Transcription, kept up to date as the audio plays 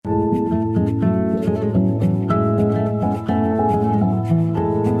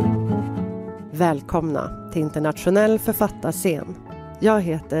välkomna till Internationell författarscen. Jag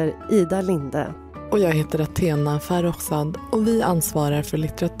heter Ida Linde. Och jag heter Athena Farrokhzad och vi ansvarar för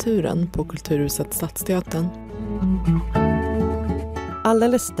litteraturen på Kulturhuset Stadsteatern.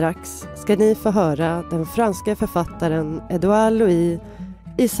 Alldeles strax ska ni få höra den franska författaren Édouard Louis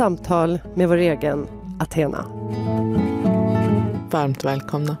i samtal med vår egen Athena. Varmt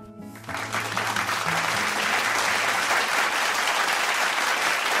välkomna.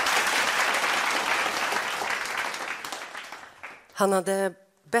 Han hade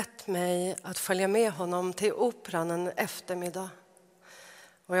bett mig att följa med honom till operan en eftermiddag.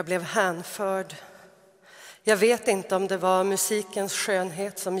 Och jag blev hänförd. Jag vet inte om det var musikens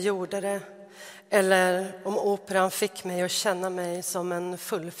skönhet som gjorde det. Eller om operan fick mig att känna mig som en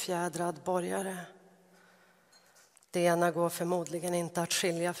fullfjädrad borgare. Det ena går förmodligen inte att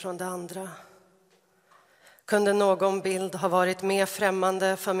skilja från det andra. Kunde någon bild ha varit mer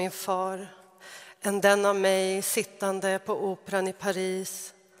främmande för min far än den av mig sittande på operan i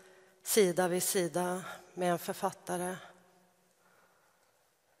Paris, sida vid sida med en författare?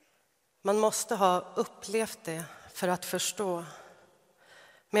 Man måste ha upplevt det för att förstå.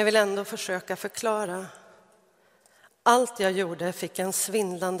 Men jag vill ändå försöka förklara. Allt jag gjorde fick en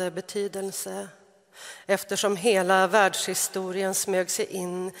svindlande betydelse eftersom hela världshistorien smög sig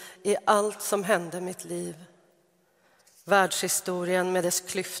in i allt som hände mitt liv. Världshistorien med dess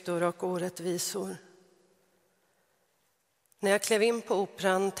klyftor och orättvisor. När jag klev in på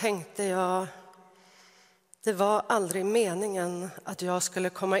operan tänkte jag, det var aldrig meningen att jag skulle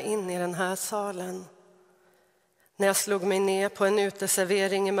komma in i den här salen. När jag slog mig ner på en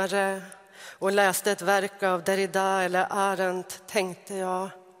uteservering i Marais och läste ett verk av Derrida eller Arendt tänkte jag,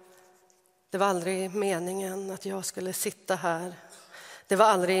 det var aldrig meningen att jag skulle sitta här. Det var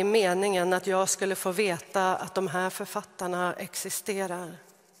aldrig meningen att jag skulle få veta att de här författarna existerar.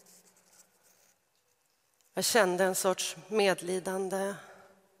 Jag kände en sorts medlidande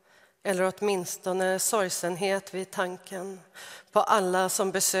eller åtminstone sorgsenhet vid tanken på alla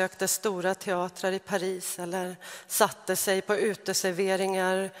som besökte stora teatrar i Paris eller satte sig på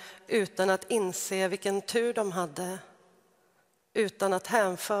uteserveringar utan att inse vilken tur de hade, utan att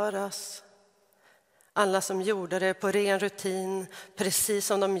hänföras. Alla som gjorde det på ren rutin, precis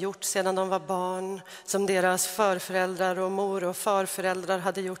som de gjort sedan de var barn, som deras förföräldrar och mor- och farföräldrar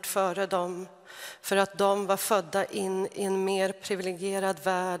hade gjort före dem, för att de var födda in i en mer privilegierad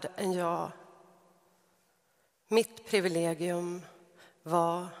värld än jag. Mitt privilegium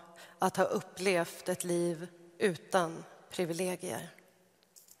var att ha upplevt ett liv utan privilegier.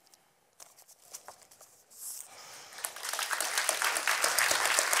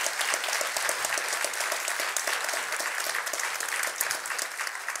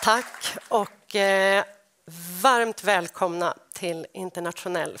 Tack och varmt välkomna till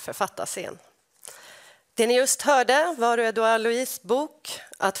Internationell författarscen. Det ni just hörde var Édouard Louis bok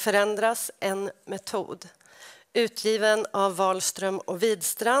Att förändras, en metod. Utgiven av Wahlström och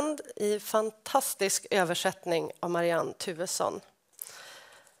Widstrand i fantastisk översättning av Marianne Tuvesson.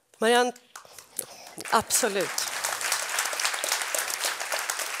 Marianne, absolut.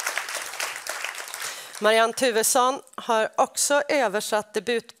 Marianne Tuvesson har också översatt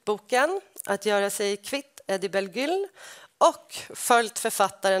debutboken Att göra sig kvitt Eddie Bellegueule och följt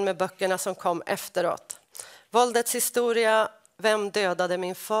författaren med böckerna som kom efteråt. Våldets historia, Vem dödade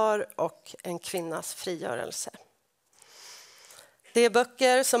min far och En kvinnas frigörelse. Det är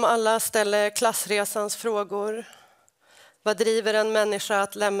böcker som alla ställer klassresans frågor. Vad driver en människa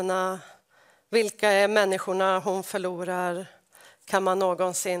att lämna? Vilka är människorna hon förlorar? Kan man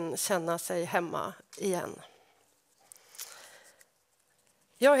någonsin känna sig hemma igen?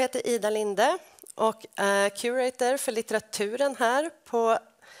 Jag heter Ida Linde och är curator för litteraturen här på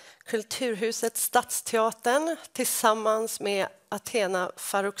Kulturhuset Stadsteatern tillsammans med Athena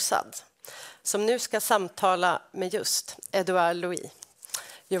Farrokhzad som nu ska samtala med just Édouard Louis.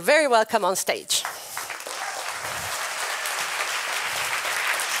 You're very welcome on stage.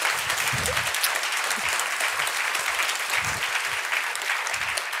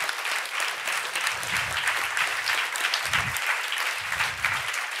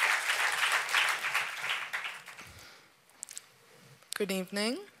 Good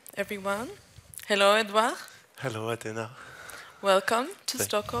evening, everyone. Hello, Édouard. Hello, Athena. Welcome to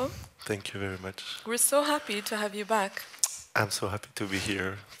Stockholm. Thank you very much. We're so happy to have you back. I'm so happy to be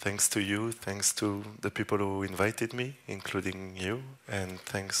here. Thanks to you, thanks to the people who invited me, including you, and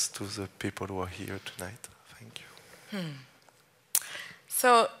thanks to the people who are here tonight. Thank you.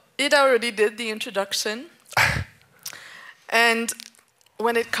 So, Ida already did the introduction. And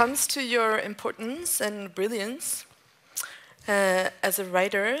when it comes to your importance and brilliance, As a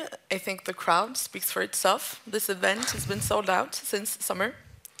writer, I think the crowd speaks for itself. This event has been sold out since summer.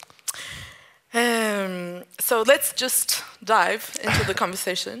 So let's just dive into the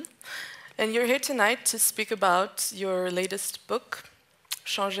conversation. And you're here tonight to speak about your latest book,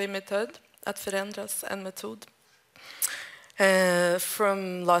 Changer méthode, Att förändras en metod,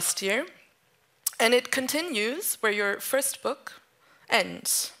 from last year. And it continues where your first book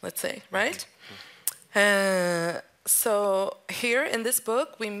ends, let's say, right? So here in this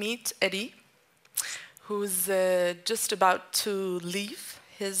book, we meet Eddie, who's just about to leave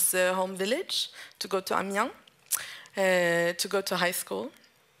his home village to go to Amiens, to go to high school,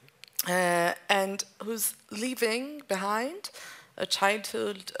 and who's leaving behind a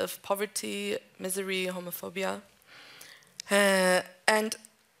childhood of poverty, misery, homophobia. And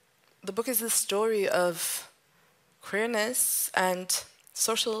the book is a story of queerness and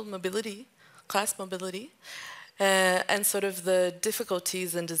social mobility, class mobility, and sort of the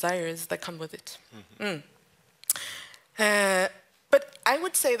difficulties and desires that come with it. But I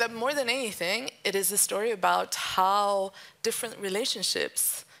would say that more than anything, it is a story about how different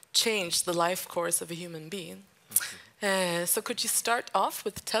relationships change the life course of a human being. So could you start off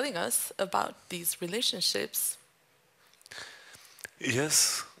with telling us about these relationships?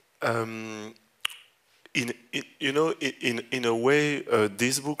 Yes. In a way,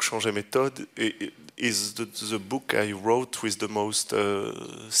 this book, Changer méthode, is the book I wrote with the most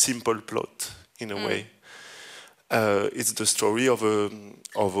simple plot, in a way. It's the story of a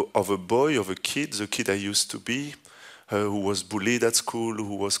boy, of a kid, the kid I used to be, who was bullied at school,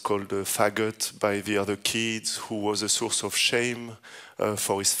 who was called a faggot by the other kids, who was a source of shame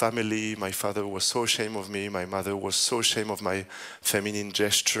for his family. My father was so ashamed of me. My mother was so ashamed of my feminine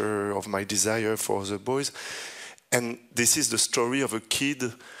gesture, of my desire for the boys. And this is the story of a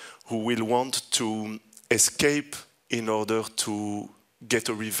kid who will want to escape in order to get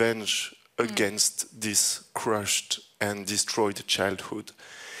a revenge against this crushed and destroyed childhood.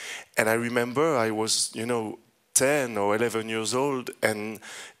 And I remember I was, 10 or 11 years old, and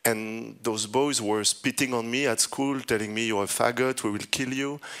those boys were spitting on me at school, telling me, "You're a faggot, we will kill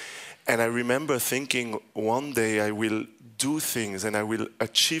you." And I remember thinking, one day I will do things, and I will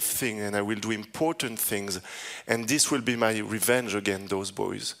achieve things, and I will do important things, and this will be my revenge against those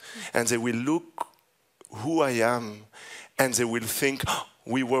boys. And they will look who I am, and they will think, "Oh,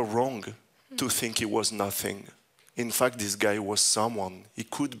 we were wrong to think he was nothing. In fact, this guy was someone. He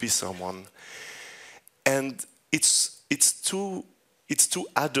could be someone." And it's too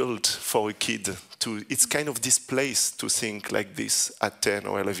adult for a kid to. It's kind of displaced to think like this at 10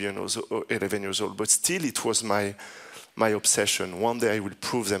 or 11 years old. But still, it was my obsession. One day I will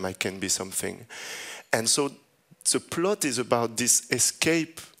prove them I can be something. And so the plot is about this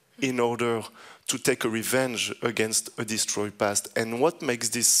escape in order to take a revenge against a destroyed past. And what makes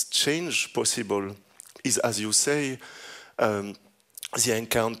this change possible is, as you say, the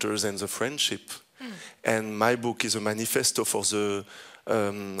encounters and the friendship. And my book is a manifesto for the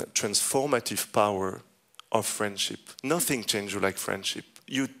transformative power of friendship. Nothing changes like friendship.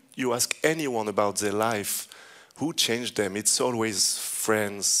 You ask anyone about their life, who changed them? It's always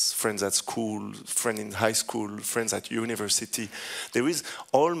friends at school, friends in high school, friends at university. There is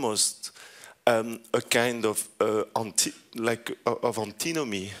almost a kind of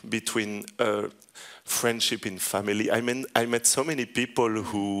antinomy between friendship and family. I met so many people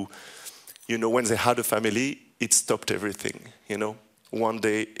who, when they had a family, it stopped everything. One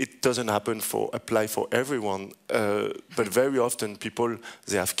day it doesn't apply for everyone, but very often people,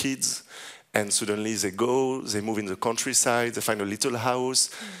 they have kids, and suddenly they move in the countryside, they find a little house,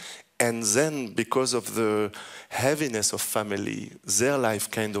 and then because of the heaviness of family, their life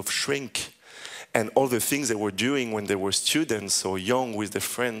kind of shrink. And all the things they were doing when they were students or young with their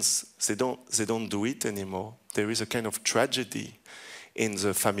friends, they don't do it anymore. There is a kind of tragedy in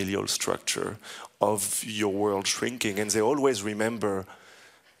the familial structure of your world shrinking, and they always remember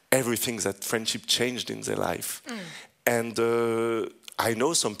everything that friendship changed in their life. And I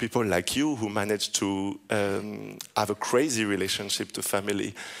know some people like you who managed to have a crazy relationship to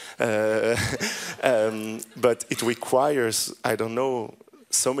family, but it requires,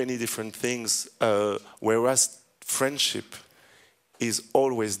 so many different things, whereas friendship is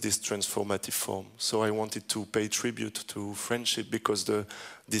always this transformative form. So I wanted to pay tribute to friendship because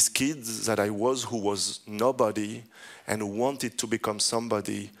these kids that I was, who was nobody and who wanted to become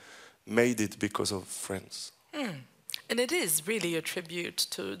somebody, made it because of friends. And it is really a tribute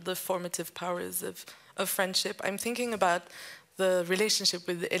to the formative powers of friendship. I'm thinking about the relationship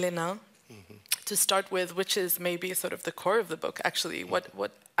with Elena, to start with, which is maybe sort of the core of the book, actually,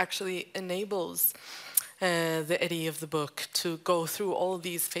 what actually enables the Eddie of the book, to go through all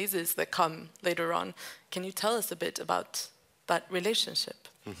these phases that come later on. Can you tell us a bit about that relationship?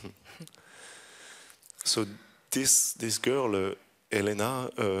 So this girl, Elena,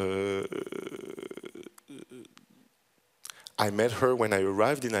 I met her when I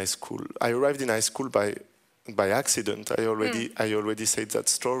arrived in high school. I arrived in high school by accident. I already said that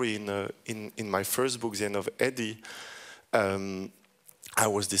story in my first book, The End of Eddie. I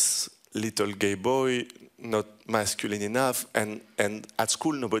was this little gay boy, not masculine enough, and at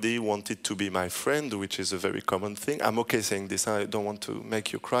school nobody wanted to be my friend, which is a very common thing. I'm okay saying this. I don't want to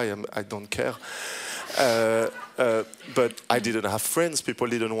make you cry. I don't care. But I didn't have friends. People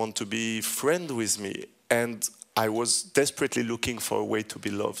didn't want to be friends with me, and I was desperately looking for a way to be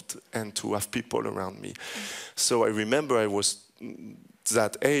loved and to have people around me. So I remember I was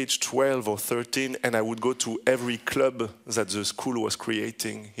that age, 12 or 13, and I would go to every club that the school was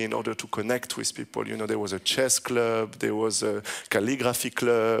creating in order to connect with people. You know, there was a chess club, there was a calligraphy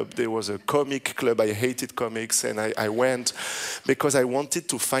club, there was a comic club. I hated comics, and I went because I wanted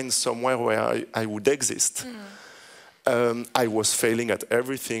to find somewhere where I would exist. I was failing at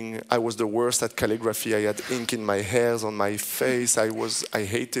everything. I was the worst at calligraphy. I had ink in my hairs, on my face. I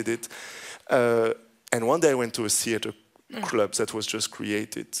hated it. And one day I went to a theater club that was just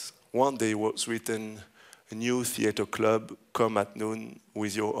created. One day was written, a new theater club, come at noon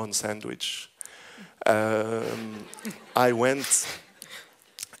with your own sandwich. I went,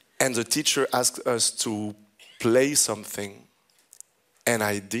 and the teacher asked us to play something. And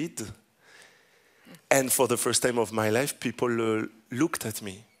I did. And for the first time of my life, people looked at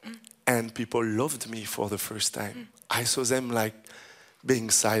me, and people loved me for the first time. I saw them like being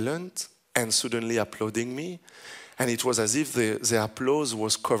silent and suddenly applauding me. And it was as if the applause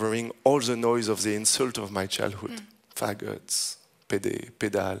was covering all the noise of the insult of my childhood. Faggots, pédé,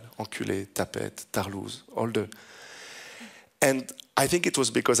 pédale, enculé, tapette, tarlouse, all the... And I think it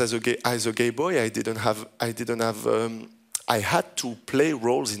was because as a gay boy, I had to play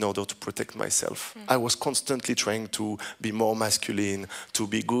roles in order to protect myself. I was constantly trying to be more masculine, to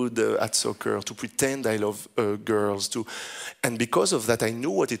be good at soccer, to pretend I love girls. And because of that, I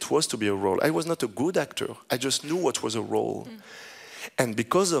knew what it was to be a role. I was not a good actor. I just knew what was a role. And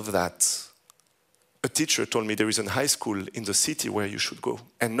because of that, a teacher told me there is a high school in the city where you should go.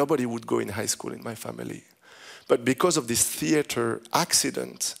 And nobody would go in high school in my family. But because of this theater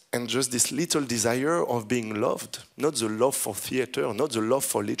accident and just this little desire of being loved, not the love for theater, not the love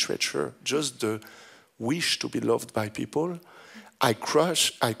for literature, just the wish to be loved by people, I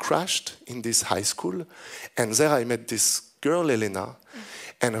crashed in this high school, and there I met this girl, Elena,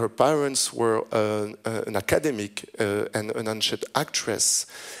 and her parents were an academic and an ancient actress,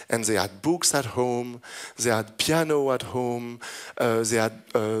 and they had books at home, they had piano at home, they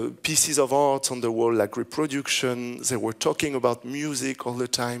had pieces of art on the wall like reproduction, they were talking about music all the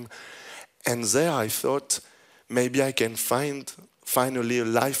time, and there I thought, maybe I can find finally a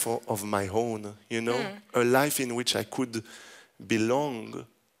life of my own, you know, a life in which I could belong,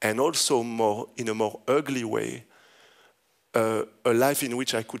 and also in a more ugly way, a life in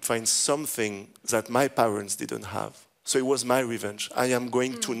which I could find something that my parents didn't have. So it was my revenge. I am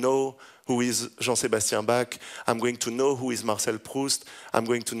going to know who is Jean-Sébastien Bach. I'm going to know who is Marcel Proust. I'm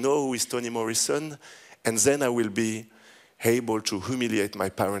going to know who is Toni Morrison. And then I will be able to humiliate my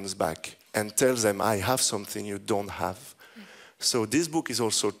parents back and tell them, I have something you don't have. So this book is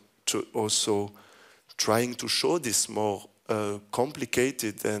also trying to show this more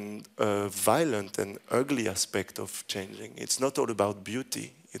complicated and violent and ugly aspect of changing. It's not all about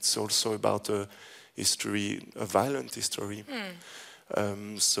beauty. It's also about a history, a violent history.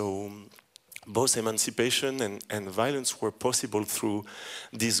 So both emancipation and violence were possible through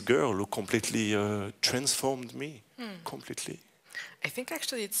this girl who completely transformed me, completely. I think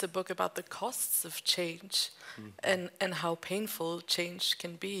actually it's a book about the costs of change and how painful change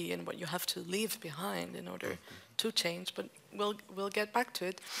can be and what you have to leave behind in order to change, but we'll get back to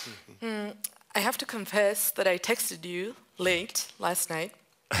it. I have to confess that I texted you late last night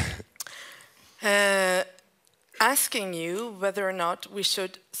asking you whether or not we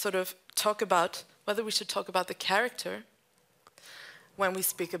should sort of talk about the character when we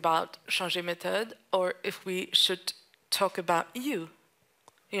speak about Changer Méthode, or if we should talk about you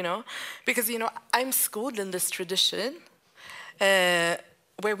know? Because, you know, I'm schooled in this tradition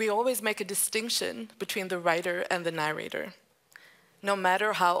where we always make a distinction between the writer and the narrator. No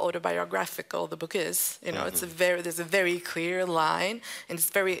matter how autobiographical the book is, you know, there's a very clear line, and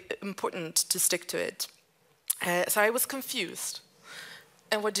it's very important to stick to it. So I was confused.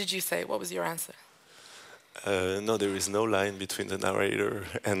 And what did you say? What was your answer? No, there is no line between the narrator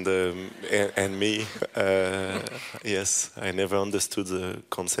and me. Yes, I never understood the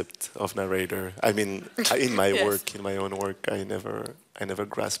concept of narrator. I mean, in my Yes. work, in my own work, I never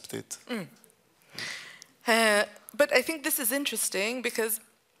grasped it. But I think this is interesting because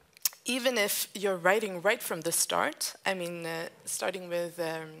even if you're writing right from the start, I mean, starting with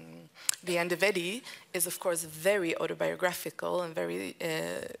The End of Eddie is, of course, very autobiographical and very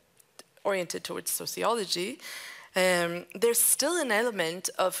oriented towards sociology. There's still an element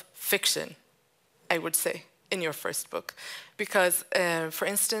of fiction, I would say, in your first book. Because, for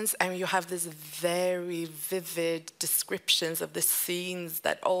instance, I mean, you have these very vivid descriptions of the scenes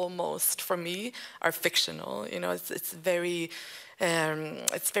that almost, for me, are fictional. You know, it's very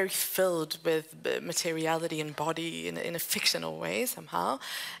filled with materiality and body in a fictional way somehow.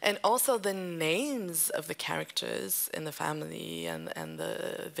 And also the names of the characters in the family and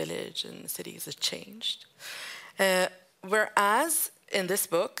the village and cities are changed. Whereas in this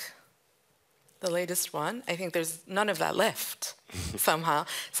book, the latest one, I think there's none of that left somehow.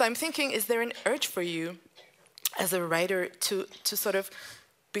 So I'm thinking, is there an urge for you as a writer to sort of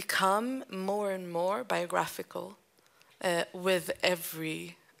become more and more biographical with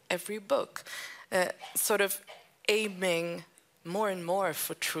every book, sort of aiming more and more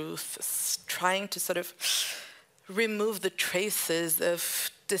for truth, trying to sort of remove the traces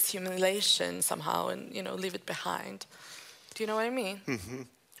of dissimulation somehow and, you know, leave it behind? Do you know what I mean? Mm-hmm.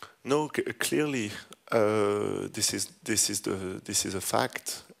 No, clearly, this is a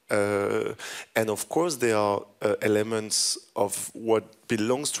fact, and of course there are elements of what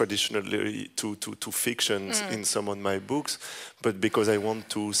belongs traditionally to fictions in some of my books, but because I want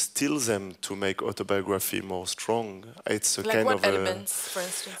to steal them to make autobiography more strong, it's a like kind what of elements, for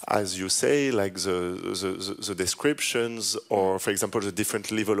instance? as you say, like the descriptions, or for example the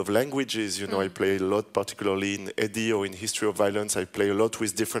different level of languages. You know, I play a lot, particularly in Eddie or in History of Violence. I play a lot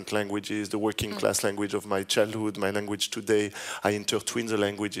with different languages. The working class language of my childhood, my language today. I intertwine the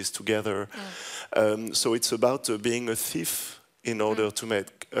languages together. So it's about being a thief in order to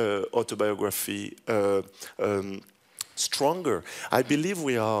make autobiography stronger. I believe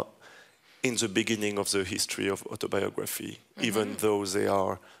we are in the beginning of the history of autobiography, even though they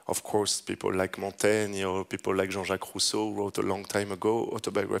are, of course, people like Montaigne or people like Jean-Jacques Rousseau who wrote a long time ago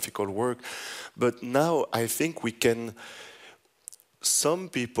autobiographical work. But now I think we can, some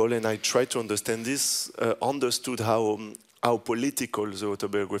people, and I try to understand this, understood how political the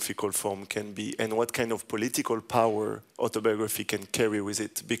autobiographical form can be and what kind of political power autobiography can carry with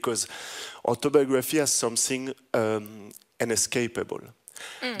it. Because autobiography has something inescapable.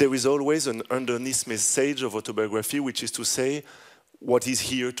 There is always an underneath message of autobiography, which is to say, what is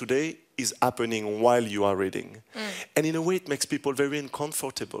here today is happening while you are reading. And in a way, it makes people very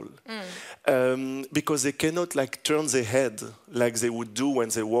uncomfortable because they cannot like turn their head like they would do when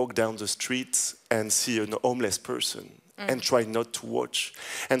they walk down the street and see a homeless person and try not to watch.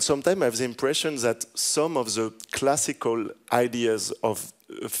 And sometimes I have the impression that some of the classical ideas of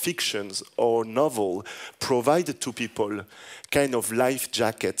fictions or novel provide to people kind of life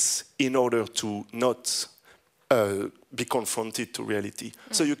jackets in order to not be confronted to reality.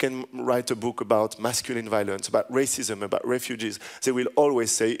 So you can write a book about masculine violence, about racism, about refugees. They will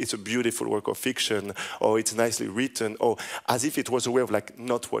always say it's a beautiful work of fiction, or it's nicely written, or as if it was a way of like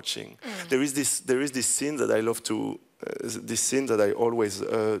not watching. There is this scene that I love to. This scene that I always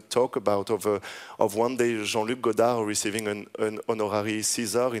talk about of one day Jean-Luc Godard receiving an honorary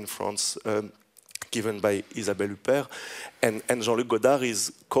César in France, given by Isabelle Huppert, and Jean-Luc Godard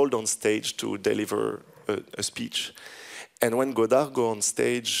is called on stage to deliver a speech. And when Godard goes on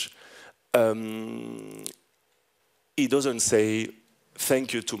stage, he doesn't say,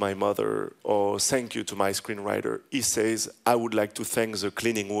 thank you to my mother or thank you to my screenwriter. He says, I would like to thank the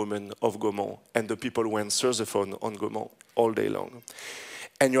cleaning woman of Gaumont and the people who answer the phone on Gaumont all day long.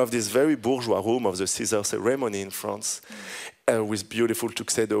 And you have this very bourgeois room of the Caesar ceremony in France with beautiful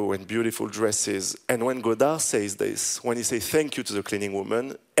tuxedo and beautiful dresses. And when Godard says this, when he says thank you to the cleaning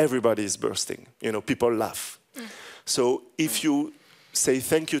woman, everybody is bursting. You know, people laugh. So if you say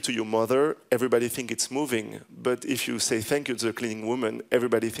thank you to your mother, everybody think it's moving. But if you say thank you to the cleaning woman,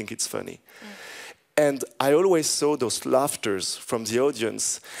 everybody think it's funny. And I always saw those laughters from the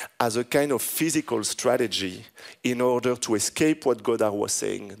audience as a kind of physical strategy in order to escape what Godard was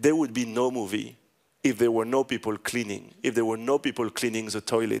saying. There would be no movie if there were no people cleaning, if there were no people cleaning the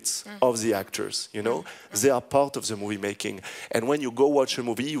toilets of the actors, you know? They are part of the movie making. And when you go watch a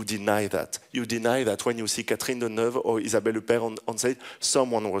movie, you deny that. You deny that when you see Catherine Deneuve or Isabelle Huppert on stage,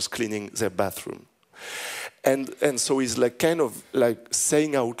 someone was cleaning their bathroom. And so it's like kind of like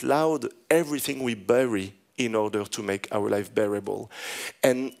saying out loud everything we bury in order to make our life bearable.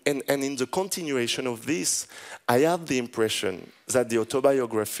 And in the continuation of this, I have the impression that the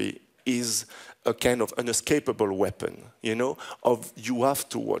autobiography is a kind of unescapable weapon, you know, of you have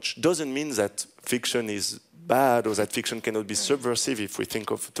to watch. Doesn't mean that fiction is bad or that fiction cannot be subversive if we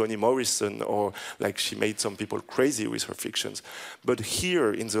think of Toni Morrison, or like she made some people crazy with her fictions. But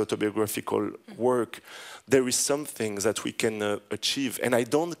here in the autobiographical work, there is something that we can achieve. And I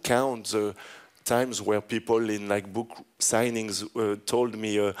don't count the times where people in like book signings told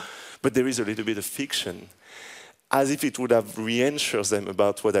me, but there is a little bit of fiction, as if it would have reassured them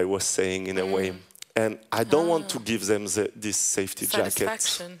about what I was saying in a way. And I don't want to give them this safety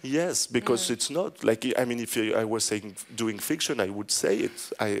jacket. Yes, because it's not like, I mean, if I was saying doing fiction, I would say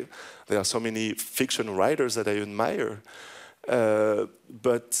it. There are so many fiction writers that I admire.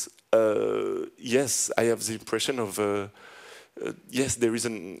 But yes, I have the impression of, yes, there is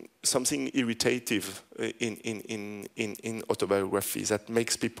something irritative in autobiography that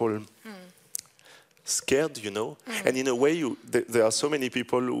makes people scared, you know. And in a way, there are so many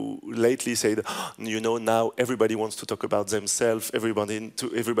people who lately say, you know, now everybody wants to talk about themselves,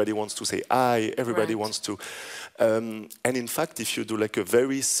 everybody wants to say I, everybody wants to. And in fact, if you do like a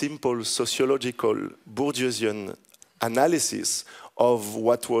very simple sociological Bourdieusian analysis of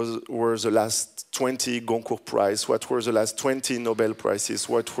what were the last 20 Goncourt Prize, what were the last 20 Nobel Prizes,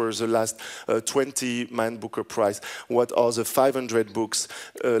 what were the last 20 Man Booker Prize, what are the 500 books,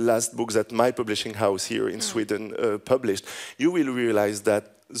 last books that my publishing house here in Sweden published, you will realize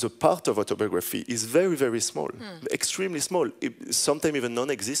that the part of autobiography is very, very small, extremely small, sometimes even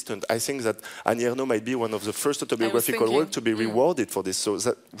non-existent. I think that Annie Ernaux might be one of the first autobiographical work to be rewarded for this. So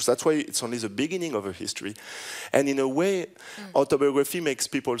that's why it's only the beginning of her history. And in a way, autobiography makes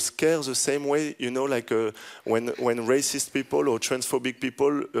people scared the same way, you know, like when racist people or transphobic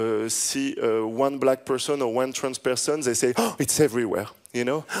people see one black person or one trans person, they say, oh, it's everywhere. You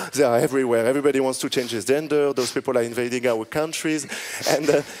know, they are everywhere. Everybody wants to change his gender. Those people are invading our countries.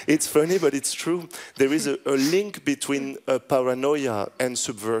 And it's funny, but it's true. There is a link between paranoia and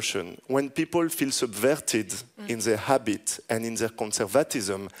subversion. When people feel subverted in their habit and in their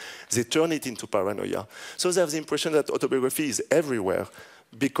conservatism, they turn it into paranoia. So they have the impression that autobiography is everywhere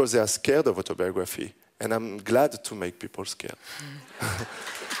because they are scared of autobiography. And I'm glad to make people scared.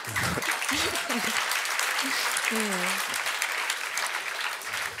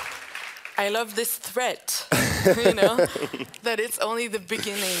 I love this threat, you know, that it's only the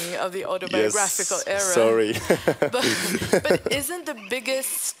beginning of the autobiographical era. Sorry. but isn't the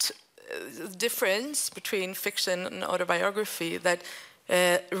biggest difference between fiction and autobiography that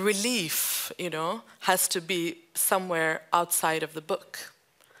relief, you know, has to be somewhere outside of the book?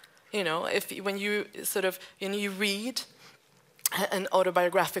 You know, when you read an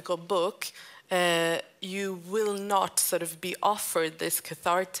autobiographical book, you will not sort of be offered this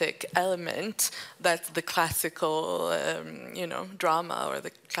cathartic element that the classical, drama or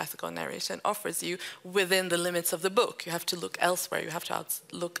the classical narration offers you within the limits of the book. You have to look elsewhere. You have to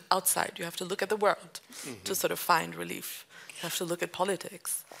look outside. You have to look at the world to sort of find relief. You have to look at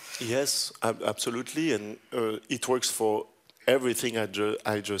politics. Yes, absolutely, and it works for everything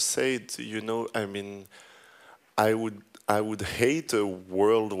I just said. You know, I mean, I would hate a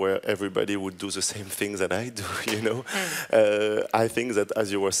world where everybody would do the same things that I do, you know. I think that,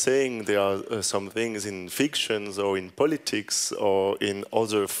 as you were saying, there are some things in fictions or in politics or in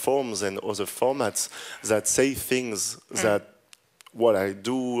other forms and other formats that say things that what I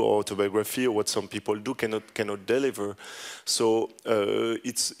do, or autobiography, or what some people do cannot deliver. So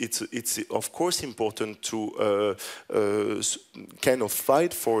it's of course important to kind of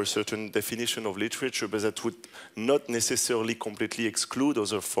fight for a certain definition of literature, but that would not necessarily completely exclude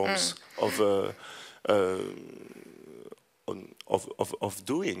other forms of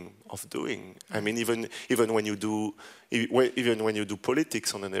doing. I mean, even when you do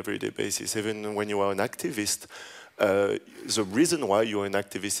politics on an everyday basis, even when you are an activist. The reason why you're an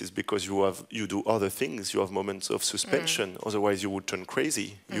activist is because you do other things. You have moments of suspension. Otherwise, you would turn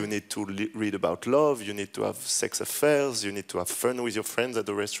crazy. You need to read about love. You need to have sex affairs. You need to have fun with your friends at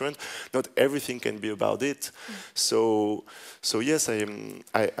the restaurant. Not everything can be about it. So yes, I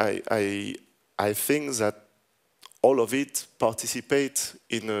think that all of it participates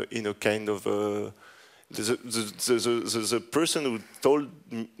in a kind of. The person who told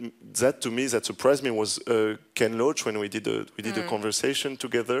that to me, that surprised me, was Ken Loach when we did a conversation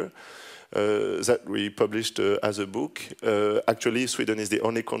together. that we published as a book. Actually, Sweden is the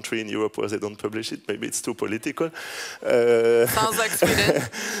only country in Europe where they don't publish it. Maybe it's too political. Sounds like Sweden.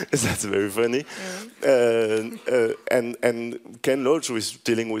 That's very funny. And Ken Loach was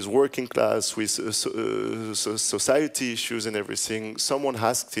dealing with working class, with society issues and everything. Someone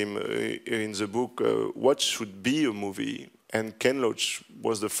asked him in the book, what should be a movie? And Ken Loach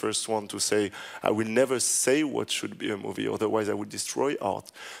was the first one to say, I will never say what should be a movie, otherwise I would destroy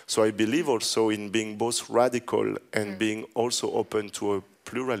art. So I believe also in being both radical and being also open to a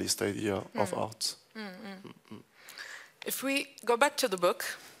pluralist idea of art. If we go back to the book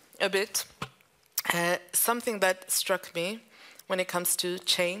a bit, something that struck me when it comes to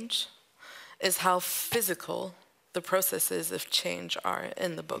change is how physical the processes of change are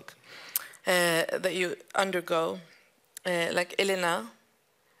in the book that you undergo. Like Elena,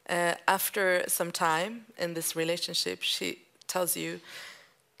 after some time in this relationship, she tells you,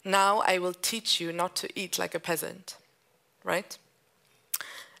 now I will teach you not to eat like a peasant, right?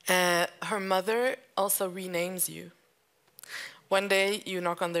 Her mother also renames you. One day you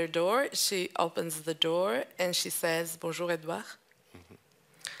knock on their door, she opens the door and she says, Bonjour Edouard.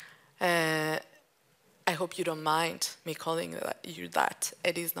 I hope you don't mind me calling you that.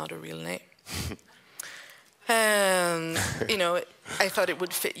 Eddie's not a real name. You know, I thought it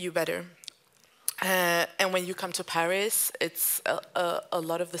would fit you better. And when you come to Paris, it's a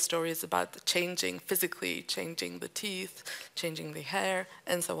lot of the story is about changing physically, changing the teeth, changing the hair,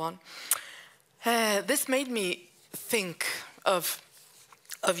 and so on. This made me think of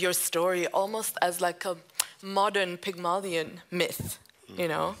your story almost as like a modern Pygmalion myth, you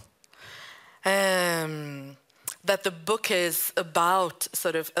know? That the book is about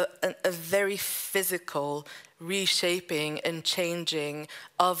sort of a very physical reshaping and changing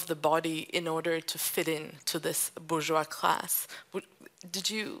of the body in order to fit in to this bourgeois class.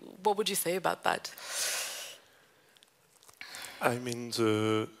 What would you say about that? I mean,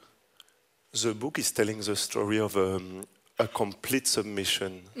 the book is telling the story of a complete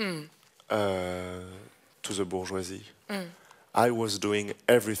submission to the bourgeoisie. I was doing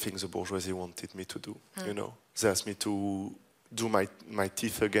everything the bourgeoisie wanted me to do, you know. They asked me to do my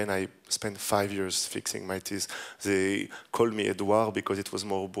teeth again. I spent 5 years fixing my teeth. They called me Edouard because it was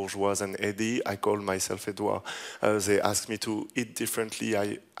more bourgeois than Eddie. I called myself Edouard. They asked me to eat differently.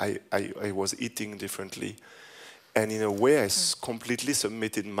 I was eating differently. And in a way, I completely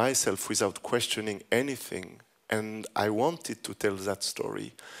submitted myself without questioning anything. And I wanted to tell that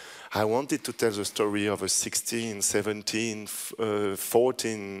story. I wanted to tell the story of a 16, 17,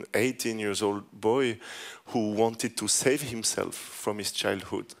 14, 18 years old boy who wanted to save himself from his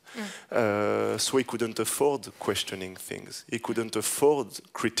childhood. So he couldn't afford questioning things. He couldn't afford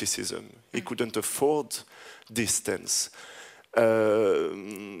criticism. He couldn't afford distance.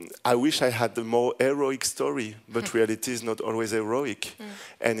 I wish I had a more heroic story, but reality is not always heroic.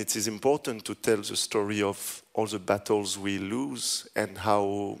 And it is important to tell the story of all the battles we lose and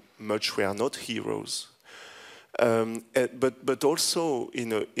how much we are not heroes. But also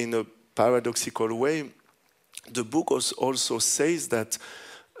in a paradoxical way, the book also says that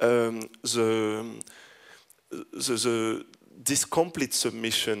this complete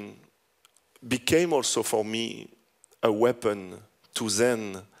submission became also for me a weapon to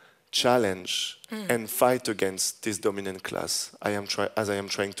then challenge and fight against this dominant class, as I am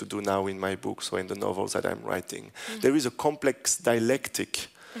trying to do now in my books or in the novels that I'm writing. There is a complex dialectic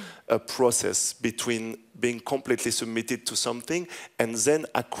process between being completely submitted to something and then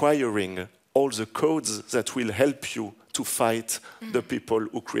acquiring all the codes that will help you to fight the people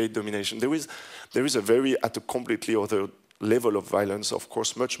who create domination. There is a very, at a completely other level of violence, of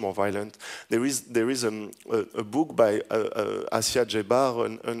course, much more violent. There is a book by Assia Djebar,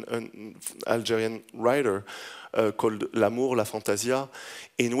 an Algerian writer, called L'amour, la fantasia,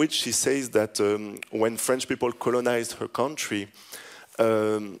 in which she says that when French people colonized her country,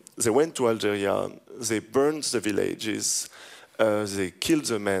 they went to Algeria, they burned the villages, they killed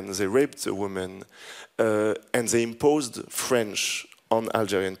the men, they raped the women, and they imposed French on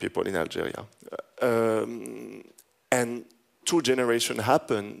Algerian people in Algeria. And 2 generations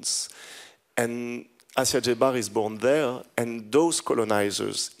happens, and Assia Djebar is born there, and those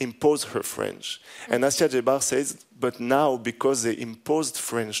colonizers imposed her French. And Assia Djebar says, but now, because they imposed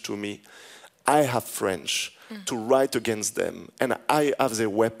French to me, I have French to write against them, and I have the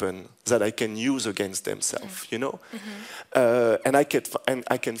weapon that I can use against themselves, you know? And I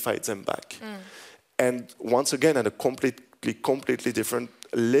can fight them back. And once again, at a completely different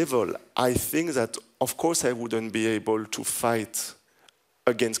level, I think that, of course, I wouldn't be able to fight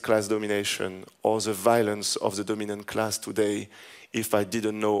against class domination or the violence of the dominant class today if I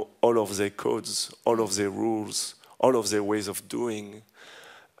didn't know all of their codes, all of their rules, all of their ways of doing.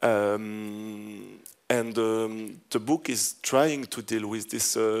 The book is trying to deal with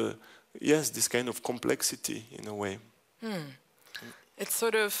this, this kind of complexity in a way. It's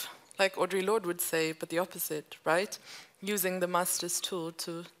sort of like Audre Lorde would say, but the opposite, right? Using the master's tool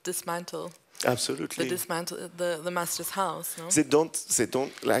to dismantle. Absolutely. The master's house. No? They don't.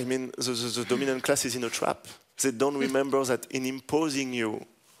 I mean, the dominant class is in a trap. They don't remember that in imposing you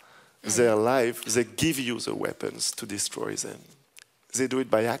their life, they give you the weapons to destroy them. They do it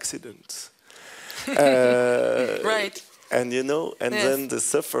by accident. Right. And then they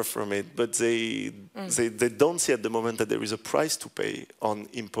suffer from it, but they don't see at the moment that there is a price to pay on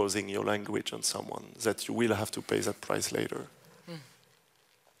imposing your language on someone, that you will have to pay that price later.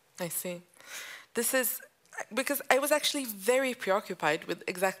 I see. This is because I was actually very preoccupied with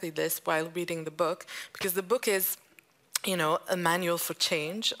exactly this while reading the book, because the book is, a manual for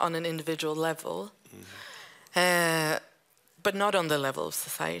change on an individual level, but not on the level of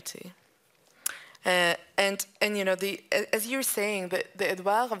society. And as you're saying, the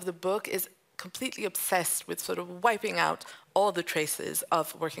Edouard of the book is completely obsessed with sort of wiping out all the traces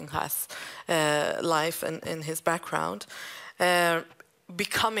of working class life and his background,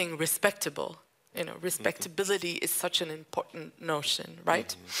 becoming respectable. Respectability is such an important notion,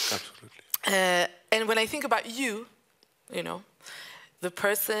 right? Absolutely. And when I think about you, the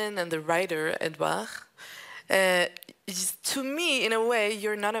person and the writer, Edouard, to me, in a way,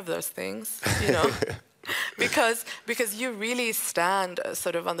 you're none of those things, because you really stand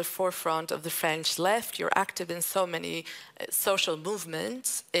sort of on the forefront of the French left. You're active in so many social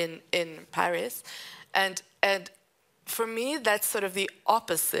movements in Paris, and for me, that's sort of the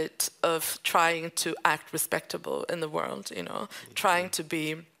opposite of trying to act respectable in the world. Trying to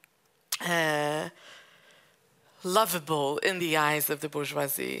be lovable in the eyes of the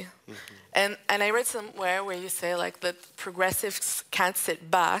bourgeoisie. And I read somewhere where you say like that progressives can't sit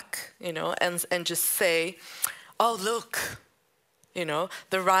back, and just say, oh, look,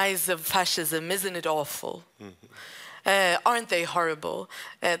 the rise of fascism, isn't it awful? Aren't they horrible?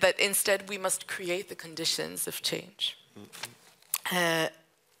 That instead we must create the conditions of change.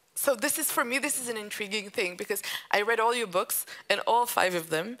 So for me, this is an intriguing thing, because I read all your books, and all 5 of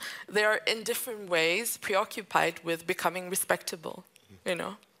them, they are in different ways preoccupied with becoming respectable,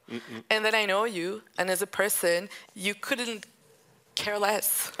 And then I know you, and as a person, you couldn't care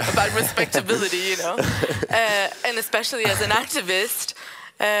less about respectability, and especially as an activist.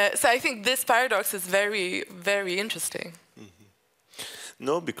 So I think this paradox is very, very interesting.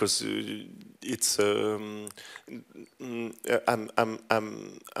 No, because it's.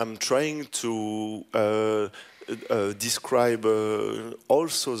 I'm trying to describe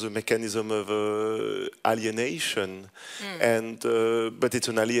also the mechanism of alienation, but it's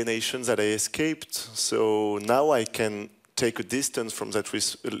an alienation that I escaped. So now I can take a distance from that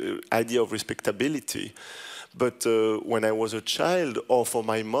idea of respectability. But when I was a child, or for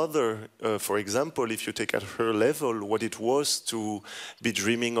my mother, for example, if you take at her level what it was to be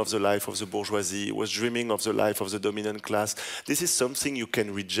dreaming of the life of the bourgeoisie, was dreaming of the life of the dominant class, this is something you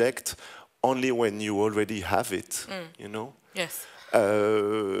can reject only when you already have it, Yes.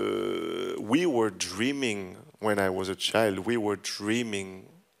 We were dreaming, when I was a child, we were dreaming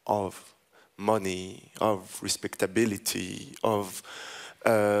of money, of respectability, of...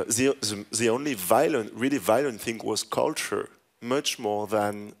 the only really violent thing was culture, much more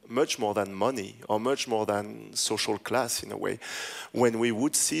than money, or much more than social class in a way. When we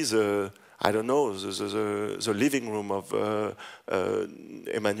would see the living room of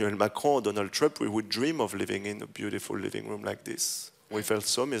Emmanuel Macron, Donald Trump, we would dream of living in a beautiful living room like this. We felt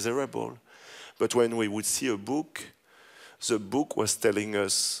so miserable. But when we would see a book, the book was telling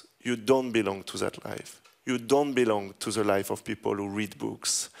us, you don't belong to that life. You don't belong to the life of people who read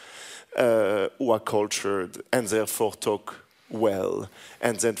books, who are cultured, and therefore talk well,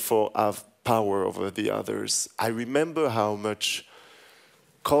 and therefore have power over the others. I remember how much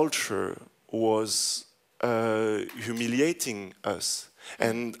culture was humiliating us.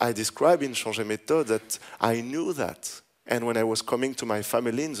 And I describe in Changer Méthode that I knew that. And when I was coming to my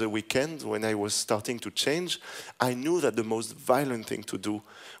family in the weekend, when I was starting to change, I knew that the most violent thing to do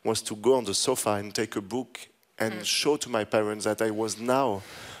was to go on the sofa and take a book and show to my parents that I was now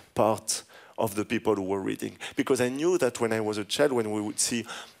part of the people who were reading. Because I knew that when I was a child, when we would see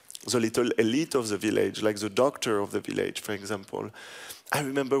the little elite of the village, like the doctor of the village, for example, I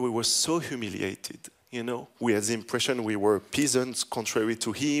remember we were so humiliated. We had the impression we were peasants, contrary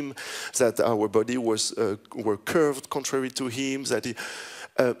to him, that our body were curved, contrary to him.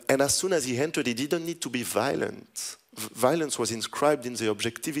 And as soon as he entered, he didn't need to be violent. Violence was inscribed in the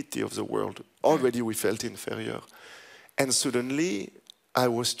objectivity of the world. Already we felt inferior. And suddenly I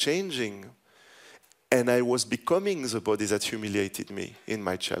was changing, and I was becoming the body that humiliated me in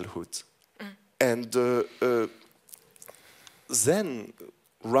my childhood. And then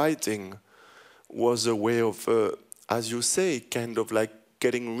writing was a way of, as you say, kind of like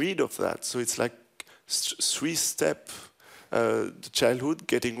getting rid of that. So it's like three-step the childhood,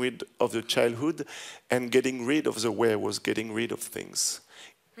 getting rid of the childhood, and getting rid of the way I was getting rid of things.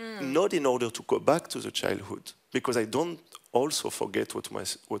 Not in order to go back to the childhood, because I don't also forget what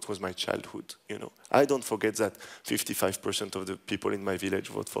was my childhood. You know, I don't forget that 55% of the people in my village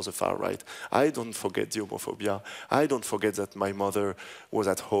vote for the far right. I don't forget the homophobia. I don't forget that my mother was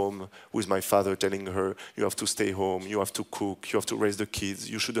at home with my father telling her, you have to stay home, you have to cook, you have to raise the kids,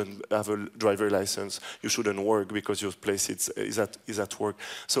 you shouldn't have a driver license, you shouldn't work because your place is at work.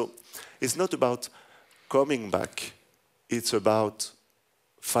 So it's not about coming back, it's about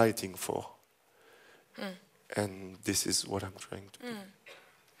fighting for. And this is what I'm trying to do.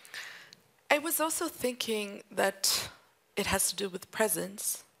 I was also thinking that it has to do with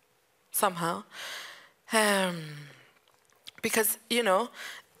presence, somehow. Because, you know,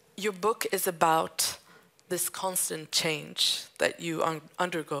 your book is about this constant change that you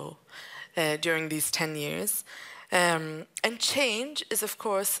undergo during these 10 years. And change is, of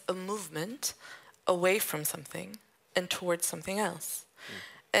course, a movement away from something and towards something else.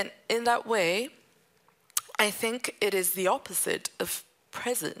 And in that way, I think it is the opposite of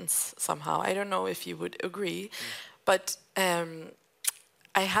presence somehow. I don't know if you would agree, but I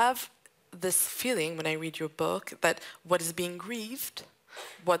have this feeling when I read your book that what is being grieved,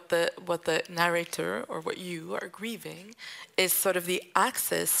 what the narrator or what you are grieving, is sort of the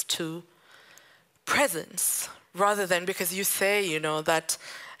access to presence, rather than, because you say, you know, that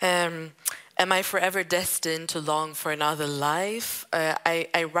am I forever destined to long for another life?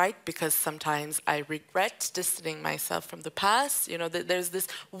 I write because sometimes I regret distancing myself from the past. You know, there's this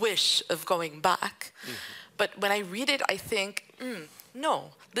wish of going back. But when I read it, I think,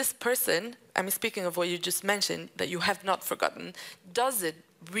 no, this person, I'm speaking of what you just mentioned, that you have not forgotten, doesn't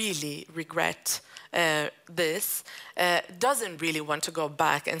really regret this, doesn't really want to go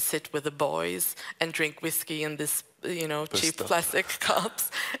back and sit with the boys and drink whiskey in this, you know, cheap plastic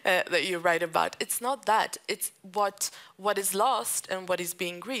cups that you write about. It's not that. It's what is lost and what is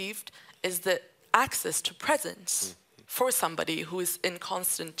being grieved is the access to presence for somebody who is in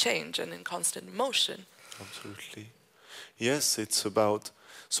constant change and in constant motion. Absolutely. Yes, it's about.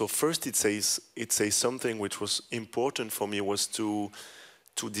 So first, it says something which was important for me, was to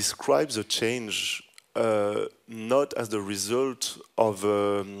describe the change not as the result of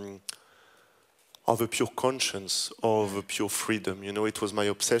a pure conscience or of a pure freedom. You know, it was my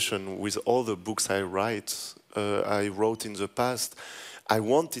obsession with all the books I wrote in the past. I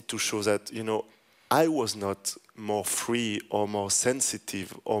wanted to show that, you know, I was not more free or more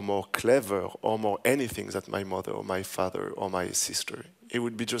sensitive or more clever or more anything than my mother or my father or my sister. It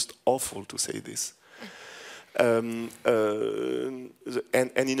would be just awful to say this. And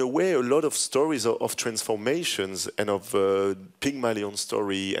in a way, a lot of stories of transformations and of Pygmalion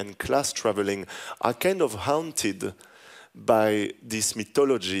story and class traveling are kind of haunted by this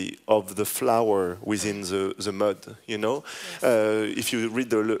mythology of the flower within the mud, you know? Yes. If you read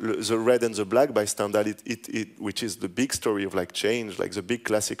the Red and the Black by Stendhal, which is the big story of like change, like the big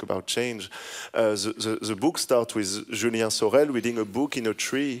classic about change, the book starts with Julien Sorel reading a book in a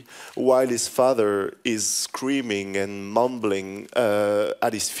tree while his father is screaming and mumbling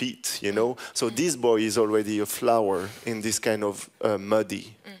at his feet, you know? So this boy is already a flower in this kind of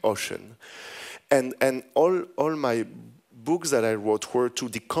muddy ocean. And all my books that I wrote were to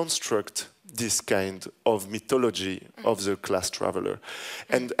deconstruct this kind of mythology of the class traveler,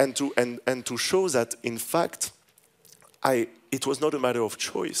 and to show that in fact, it was not a matter of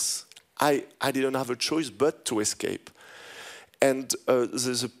choice. I didn't have a choice but to escape, and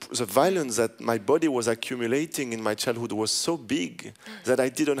the violence that my body was accumulating in my childhood was so big that I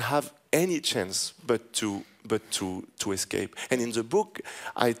didn't have any chance but to escape. And in the book,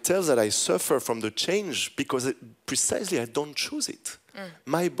 I tell that I suffer from the change because precisely I don't choose it.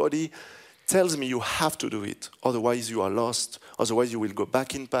 My body tells me you have to do it, otherwise you are lost, otherwise you will go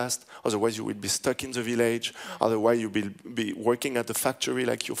back in past, otherwise you will be stuck in the village, otherwise you will be working at the factory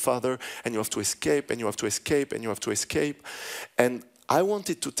like your father, and you have to escape, and you have to escape, and you have to escape. And I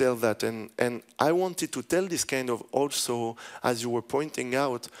wanted to tell that, and I wanted to tell this kind of also, as you were pointing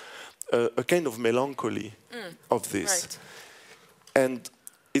out, a kind of melancholy of this. Right. And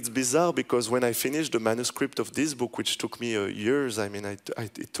it's bizarre because when I finished the manuscript of this book, which took me years,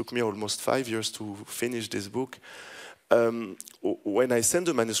 it took me almost 5 years to finish this book. When I sent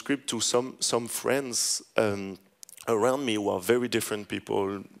the manuscript to some friends around me who are very different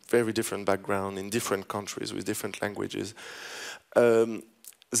people, very different background, in different countries with different languages,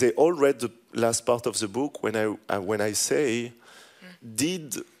 they all read the last part of the book when I say,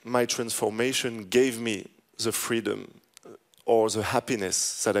 did my transformation give me the freedom or the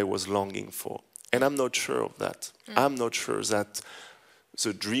happiness that I was longing for? And I'm not sure of that. I'm not sure that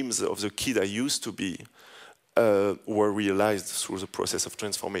the dreams of the kid I used to be were realized through the process of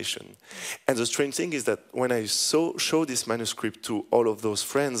transformation. And the strange thing is that when I showed this manuscript to all of those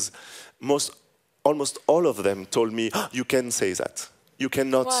friends, almost all of them told me, oh, you can say that. You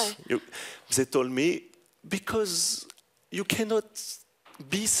cannot. Why? They told me, because you cannot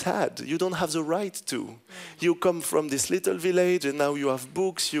be sad. You don't have the right to. You come from this little village and now you have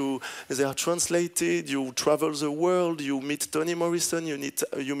books, they are translated, you travel the world, you meet Toni Morrison, you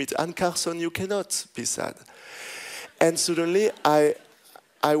meet Anne Carson, you cannot be sad. And suddenly I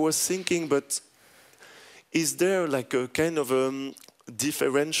was thinking, but is there like a kind of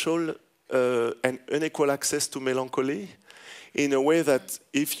differential and unequal access to melancholy? In a way that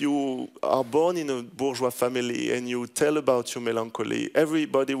if you are born in a bourgeois family and you tell about your melancholy,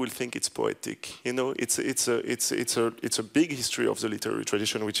 everybody will think it's poetic. You know, it's a big history of the literary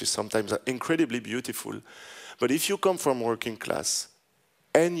tradition, which is sometimes incredibly beautiful. But if you come from working class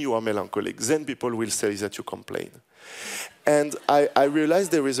and you are melancholic, then people will say that you complain. And I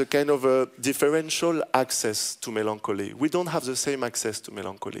realized there is a kind of a differential access to melancholy. We don't have the same access to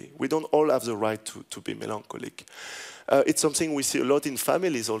melancholy. We don't all have the right to be melancholic. It's something we see a lot in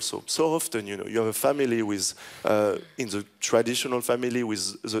families also. So often, you know, you have a family with, in the traditional family,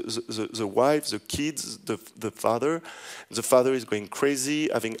 with the wife, the kids, the father. The father is going crazy,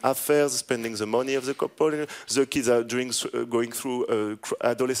 having affairs, spending the money of the couple. The kids are going through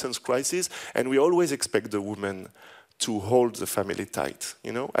adolescence crisis, and we always expect the woman to hold the family tight,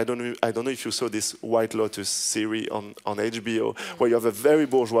 you know? I don't know if you saw this White Lotus series on HBO, where you have a very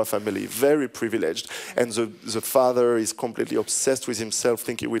bourgeois family, very privileged, and the father is completely obsessed with himself,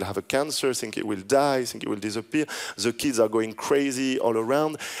 think he will have a cancer, think he will die, think he will disappear. The kids are going crazy all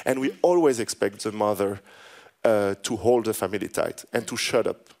around, and we always expect the mother to hold the family tight and to shut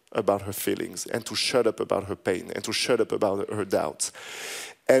up about her feelings, and to shut up about her pain, and to shut up about her doubts.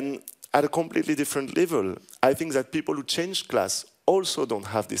 And at a completely different level, I think that people who change class also don't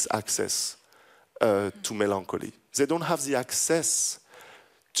have this access to melancholy. They don't have the access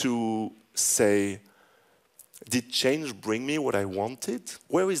to say, did change bring me what I wanted?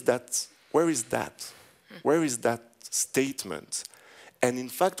 Where is that? Where is that? Where is that statement? And in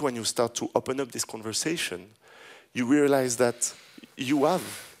fact, when you start to open up this conversation, you realize that you have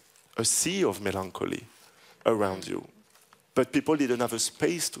a sea of melancholy around you. But people didn't have a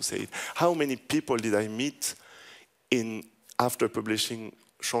space to say it. How many people did I meet after publishing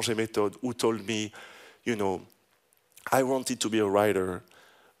Changer Méthode who told me, you know, I wanted to be a writer,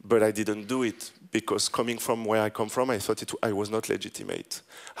 but I didn't do it because coming from where I come from, I thought I was not legitimate.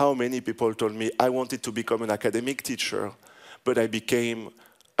 How many people told me I wanted to become an academic teacher, but I became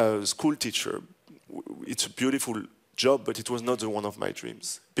a school teacher. It's a beautiful job, but it was not the one of my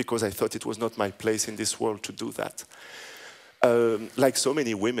dreams because I thought it was not my place in this world to do that. Like so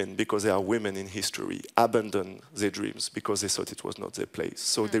many women, because they are women in history, abandon their dreams because they thought it was not their place.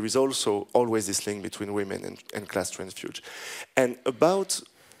 So there is also always this link between women and class transfuge. And about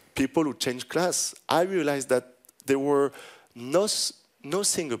people who change class, I realized that there were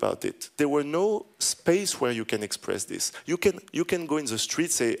nothing about it. There were no space where you can express this. You can go in the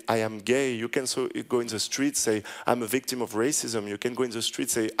street, say, I am gay. You can go in the street, say, I'm a victim of racism. You can go in the street,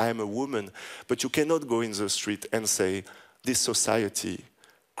 say, I am a woman. But you cannot go in the street and say, this society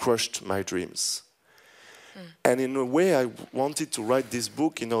crushed my dreams. And in a way, I wanted to write this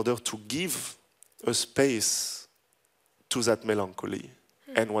book in order to give a space to that melancholy.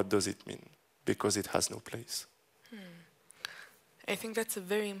 And what does it mean? Because it has no place. I think that's a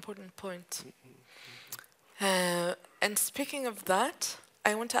very important point. And speaking of that,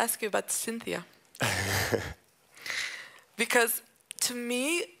 I want to ask you about Cynthia. Because to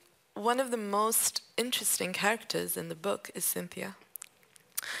me, one of the most interesting characters in the book is Cynthia.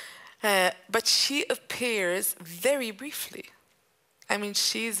 But she appears very briefly. I mean,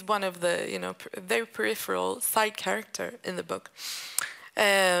 she's one of the, very peripheral side character in the book.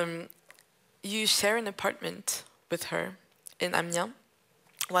 You share an apartment with her in Amiens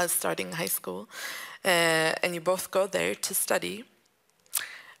while starting high school, and you both go there to study.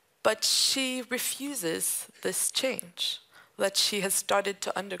 But she refuses this change. that she has started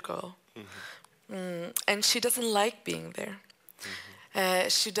to undergo. And she doesn't like being there.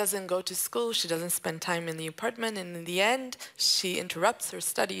 She doesn't go to school, she doesn't spend time in the apartment, and in the end, she interrupts her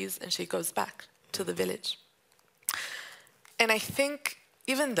studies and she goes back to the village. And I think,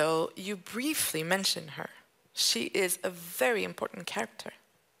 even though you briefly mention her, she is a very important character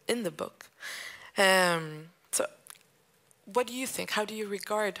in the book. So what do you think? How do you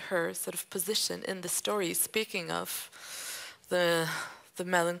regard her sort of position in the story, speaking of the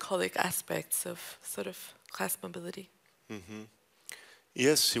melancholic aspects of sort of class mobility?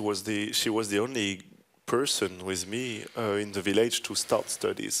 Yes, she was the only person with me in the village to start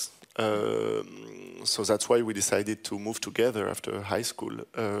studies. So that's why we decided to move together after high school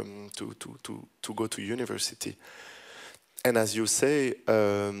to go to university. And as you say,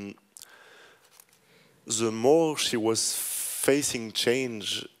 the more she was facing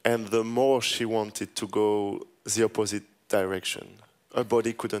change and the more she wanted to go the opposite direction. Her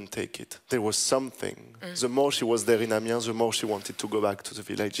body couldn't take it. There was something. The more she was there in Amiens, the more she wanted to go back to the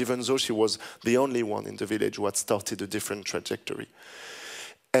village, even though she was the only one in the village who had started a different trajectory.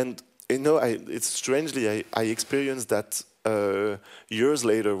 And, you know, it's strangely, I experienced that years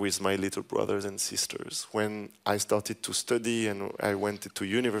later with my little brothers and sisters, when I started to study and I went to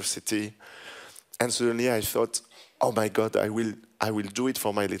university, and suddenly I thought, oh my God, I will do it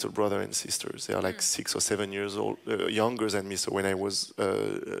for my little brother and sisters. They are like 6 or 7 years old, younger than me. So when I was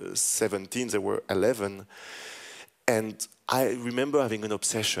 17, they were 11. And I remember having an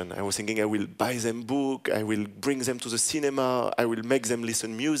obsession. I was thinking I will buy them books, I will bring them to the cinema, I will make them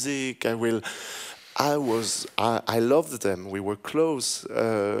listen music, I loved them, we were close,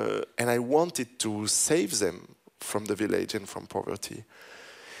 and I wanted to save them from the village and from poverty.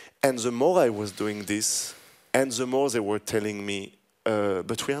 And the more I was doing this, and the more they were telling me,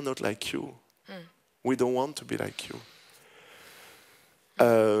 but we are not like you. We don't want to be like you.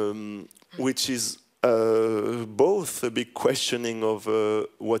 Which is both a big questioning of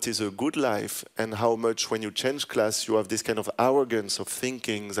what is a good life and how much when you change class you have this kind of arrogance of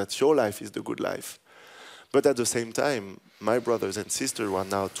thinking that your life is the good life. But at the same time, my brothers and sisters who are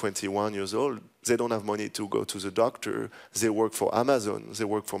now 21 years old, they don't have money to go to the doctor. They work for Amazon, they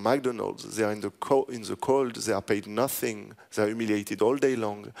work for McDonald's, they are in the cold, they are paid nothing, they are humiliated all day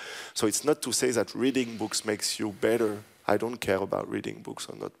long. So it's not to say that reading books makes you better. I don't care about reading books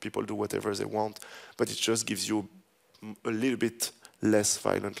or not. People do whatever they want, but it just gives you a little bit less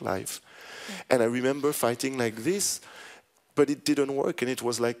violent life. And I remember fighting like this, but it didn't work, and it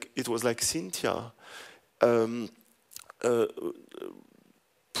was like Cynthia.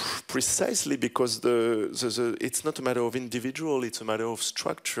 Precisely because it's not a matter of individual, it's a matter of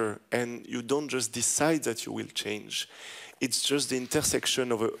structure, and you don't just decide that you will change. It's just the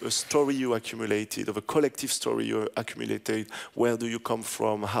intersection of a story you accumulated, of a collective story you accumulated. Where do you come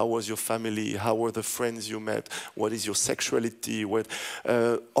from? How was your family? How were the friends you met? What is your sexuality?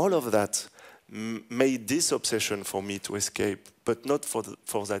 All of that made this obsession for me to escape, but not for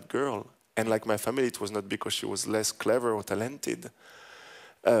that girl. And like my family, it was not because she was less clever or talented.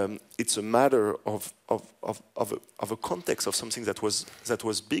 It's a matter of a context of something that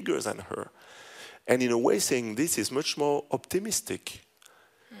was bigger than her. And in a way, saying this is much more optimistic.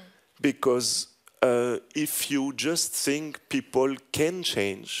 Because if you just think people can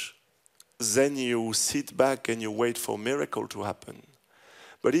change, then you sit back and you wait for a miracle to happen.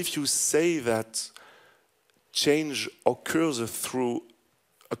 But if you say that change occurs through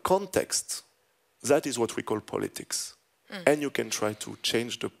a context, that is what we call politics. And you can try to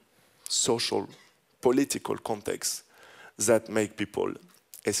change the social, political context that make people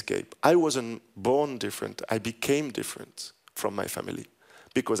escape. I wasn't born different, I became different from my family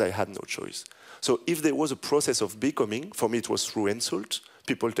because I had no choice. So if there was a process of becoming, for me it was through insult,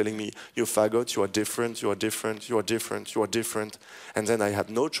 people telling me, you faggot, you are different, you are different, you are different, you are different, and then I had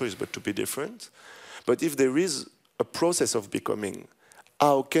no choice but to be different. But if there is a process of becoming,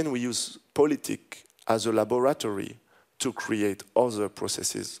 how can we use politics as a laboratory to create other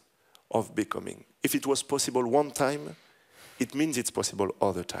processes of becoming? If it was possible one time, it means it's possible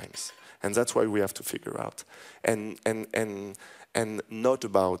other times. And that's why we have to figure out. And not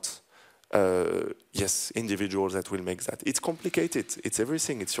about, individuals that will make that. It's complicated. It's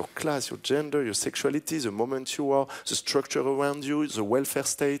everything. It's your class, your gender, your sexuality, the moment you are, the structure around you, the welfare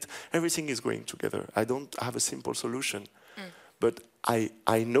state. Everything is going together. I don't have a simple solution. But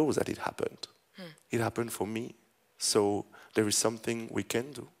I know that it happened. It happened for me. So there is something we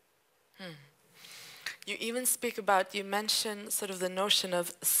can do. You even speak about, you mention sort of the notion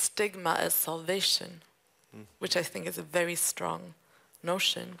of stigma as salvation, which I think is a very strong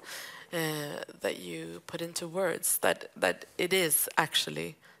notion that you put into words, that it is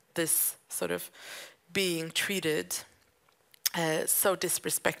actually this sort of being treated so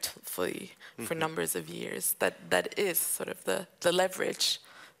disrespectfully for numbers of years, that is sort of the leverage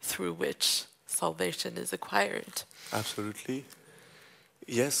through which salvation is acquired. Absolutely.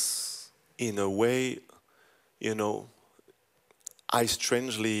 Yes, in a way, you know, I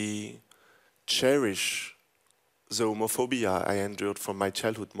strangely cherish the homophobia I endured from my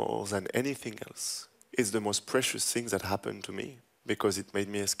childhood more than anything else. It's the most precious thing that happened to me because it made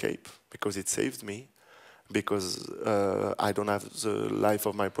me escape, because it saved me, because I don't have the life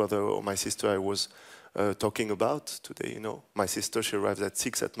of my brother or my sister I was talking about today. You know, my sister, she arrives at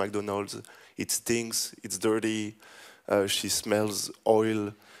 6 at McDonald's. It stinks, it's dirty, she smells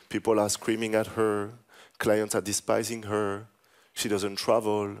oil, people are screaming at her, clients are despising her, she doesn't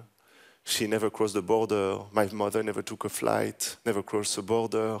travel, she never crossed the border, my mother never took a flight, never crossed the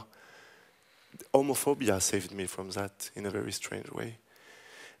border. Homophobia saved me from that in a very strange way.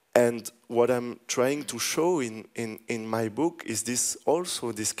 And what I'm trying to show in my book is this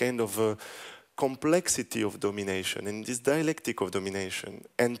also this kind of complexity of domination and this dialectic of domination.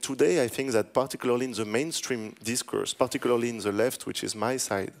 And today I think that particularly in the mainstream discourse, particularly in the left, which is my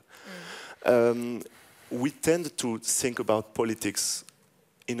side, we tend to think about politics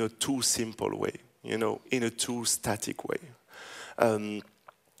in a too simple way, you know, in a too static way.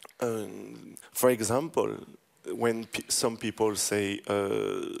 For example, when some people say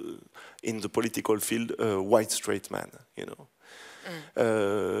in the political field, white straight man, you know,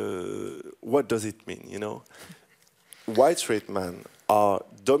 what does it mean, you know? White straight men are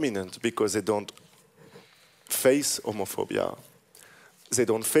dominant because they don't face homophobia, they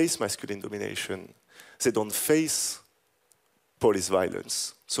don't face masculine domination, they don't face police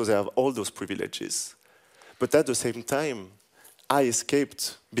violence, so they have all those privileges. But at the same time, I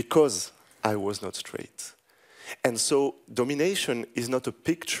escaped because I was not straight. And so domination is not a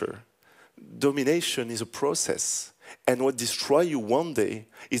picture. Domination is a process. And what destroys you one day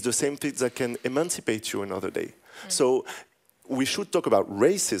is the same thing that can emancipate you another day. So we should talk about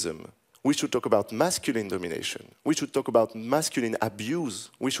racism. We should talk about masculine domination. We should talk about masculine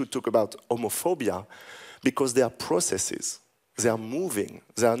abuse. We should talk about homophobia because they are processes. They are moving.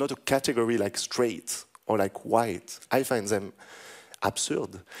 They are not a category like straight or like white. I find them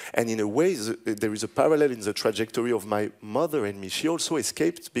absurd. And in a way, there is a parallel in the trajectory of my mother and me. She also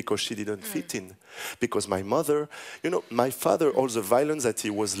escaped because she didn't fit in. Because my mother, you know, my father, all the violence that he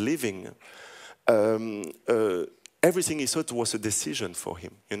was living, everything he thought was a decision for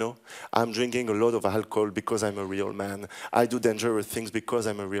him, you know. I'm drinking a lot of alcohol because I'm a real man. I do dangerous things because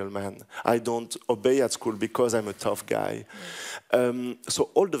I'm a real man. I don't obey at school because I'm a tough guy.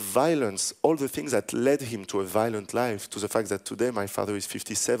 So all the violence, all the things that led him to a violent life, to the fact that today my father is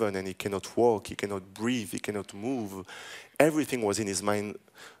 57 and he cannot walk, he cannot breathe, he cannot move, everything was in his mind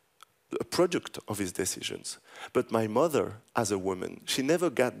a product of his decisions. But my mother, as a woman, she never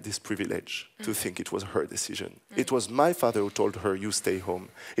got this privilege to think it was her decision. It was my father who told her, you stay home.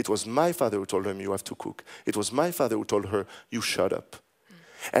 It was my father who told her, you have to cook. It was my father who told her, you shut up.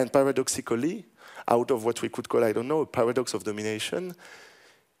 And paradoxically, out of what we could call, I don't know, a paradox of domination,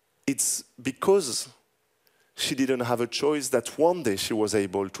 it's because she didn't have a choice that one day she was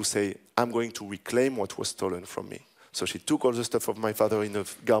able to say, I'm going to reclaim what was stolen from me. So she took all the stuff of my father in a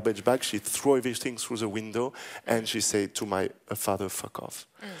garbage bag, she threw everything through the window, and she said to my father, fuck off.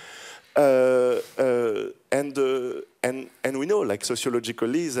 And we know, like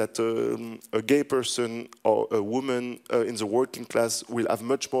sociologically, that a gay person or a woman in the working class will have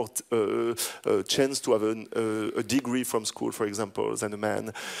much more chance to have a degree from school, for example, than a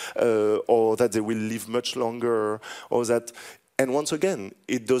man, or that they will live much longer, or that, and once again,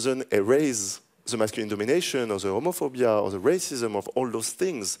 it doesn't erase the masculine domination or the homophobia or the racism of all those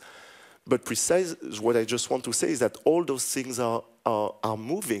things. But precisely what I just want to say is that all those things are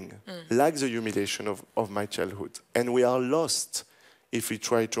moving, like the humiliation of my childhood. And we are lost if we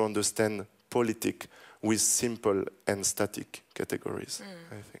try to understand politics with simple and static categories,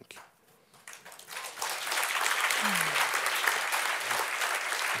 I think.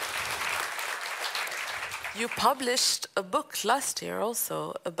 You published a book last year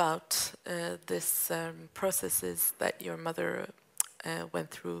also about this processes that your mother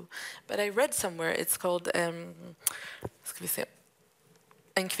went through. But I read somewhere, it's called ska vi se,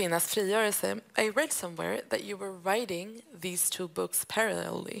 En kvinnas frigörelse. I read somewhere that you were writing these two books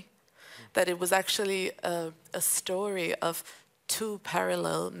parallelly, that it was actually a story of two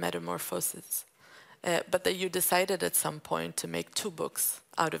parallel metamorphoses. but that you decided at some point to make 2 books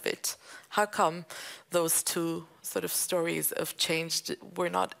out of it. How come those 2 sort of stories of change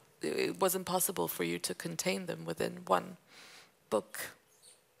it wasn't possible for you to contain them within 1 book?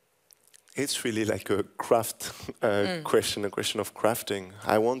 It's really like a craft question, a question of crafting.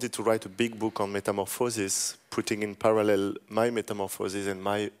 I wanted to write a big book on metamorphosis, putting in parallel my metamorphosis and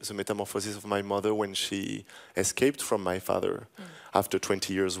the metamorphosis of my mother when she escaped from my father after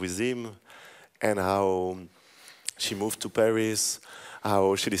 20 years with him, and how she moved to Paris,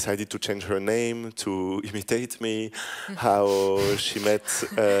 how she decided to change her name to imitate me, how she met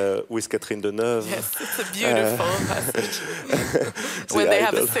with Catherine Deneuve. Yes, it's a beautiful passage. When they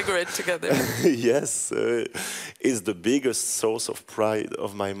have a cigarette together. Yes, is the biggest source of pride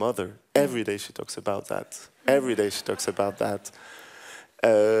of my mother. Every day she talks about that. Every day she talks about that.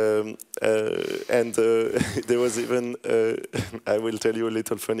 And there was even, I will tell you a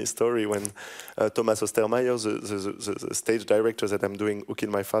little funny story, when Thomas Ostermeyer, the stage director that I'm doing Who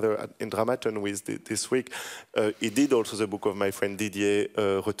Killed My Father in Dramaten with this week, he did also the book of my friend Didier,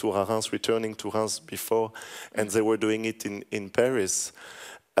 Retour à Reims, returning to Reims before, and they were doing it in Paris.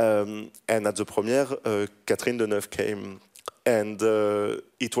 And at the premiere, Catherine Deneuve came, and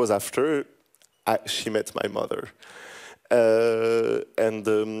it was after she met my mother. And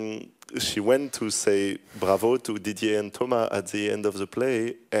she went to say bravo to Didier and Thomas at the end of the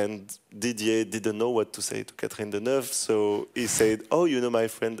play, and Didier didn't know what to say to Catherine Deneuve, so he said, "Oh, you know my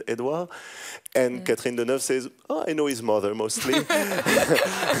friend Edouard?" And Catherine Deneuve says, "Oh, I know his mother mostly."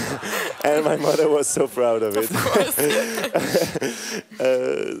 And my mother was so proud of it. Of course.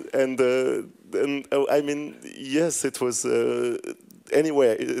 I mean, yes, it was...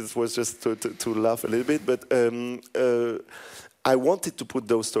 Anyway, it was just to laugh a little bit, but I wanted to put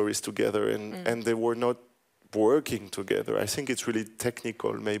those stories together, and they were not working together. I think it's really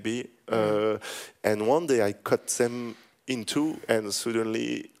technical, maybe. And one day I cut them in 2, and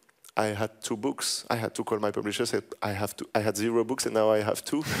suddenly I had 2 books. I had to call my publisher, said I had 0 books, and now I have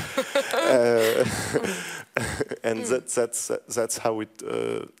 2. And that's how it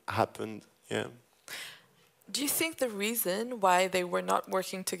happened. Yeah. Do you think the reason why they were not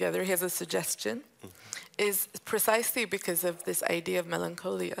working together, here's a suggestion, is precisely because of this idea of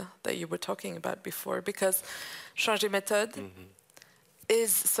melancholia that you were talking about before? Because Changer Méthode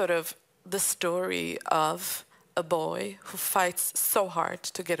is sort of the story of a boy who fights so hard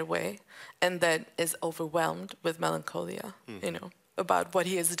to get away and then is overwhelmed with melancholia, you know, about what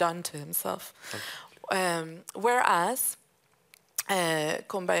he has done to himself. Whereas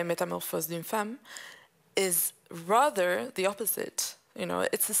Combat et Métamorphose d'une femme is rather the opposite. You know,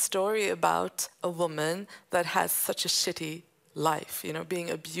 it's a story about a woman that has such a shitty life, you know, being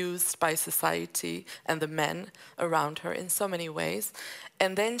abused by society and the men around her in so many ways.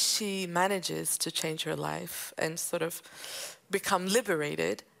 And then she manages to change her life and sort of become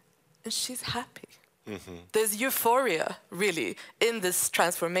liberated, and she's happy. There's euphoria, really, in this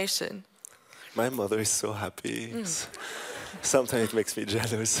transformation. My mother is so happy. Sometimes it makes me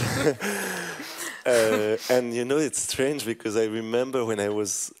jealous. And you know, it's strange because I remember when I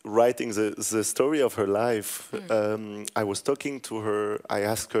was writing the story of her life, I was talking to her. I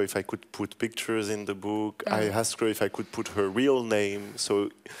asked her if I could put pictures in the book. I asked her if I could put her real name. So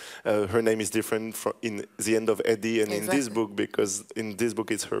her name is different in the end of Eddie and in this book, because in this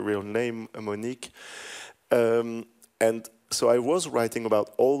book it's her real name, Monique. And so I was writing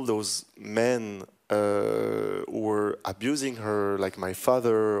about all those men who were abusing her, like my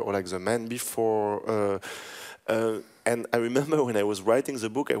father or like the man before. And I remember when I was writing the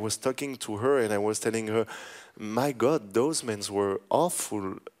book, I was talking to her and I was telling her, my God, those men were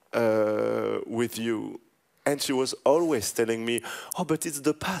awful with you. And she was always telling me, oh, but it's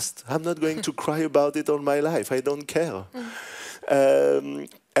the past. I'm not going to cry about it all my life. I don't care.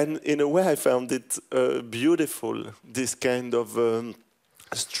 And in a way, I found it beautiful, this kind of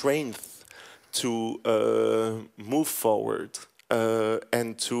strength to move forward,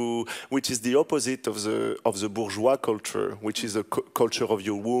 and which is the opposite of the bourgeois culture, which is a culture of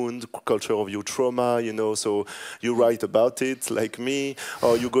your wound, culture of your trauma. You know, so you write about it, like me,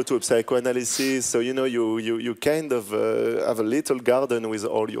 or you go to a psychoanalysis. So you know, you kind of have a little garden with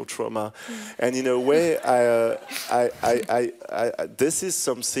all your trauma, and in a way, this is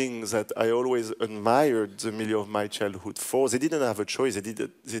something that I always admired the milieu of my childhood for. They didn't have a choice. They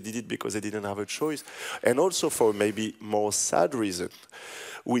did it because they didn't have a choice, and also for maybe more sad reason,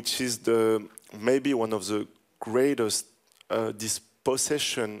 which is maybe one of the greatest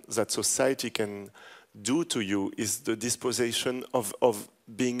dispossession that society can do to you, is the dispossession of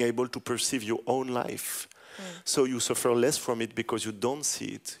being able to perceive your own life. So you suffer less from it because you don't see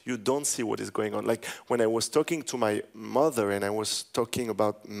it. You don't see what is going on. Like when I was talking to my mother and I was talking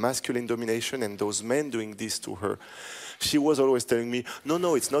about masculine domination and those men doing this to her, she was always telling me,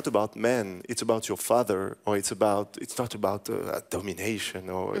 no, it's not about men, it's about your father, or it's not about domination,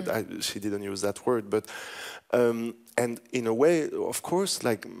 or she didn't use that word, but and in a way, of course,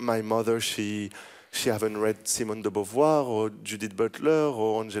 like my mother, she haven't read Simone de Beauvoir or Judith Butler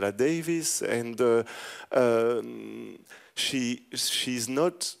or Angela Davis, and she's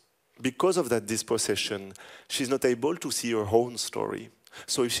not, because of that dispossession, she's not able to see her own story.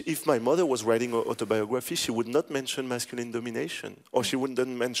 So if my mother was writing an autobiography, she would not mention masculine domination, or she wouldn't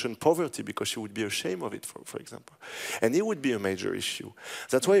mention poverty because she would be ashamed of it, for example. And it would be a major issue.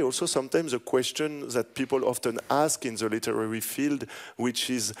 That's why also sometimes a question that people often ask in the literary field, which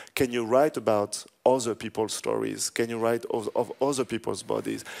is, can you write about other people's stories? Can you write of other people's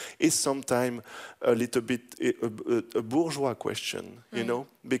bodies? Is sometimes a little bit a bourgeois question, you know,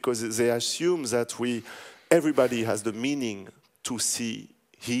 because they assume that everybody has the meaning to see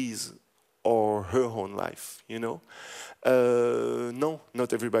his or her own life, you know? No,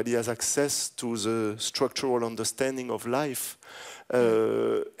 not everybody has access to the structural understanding of life.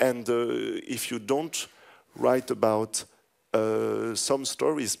 And if you don't write about some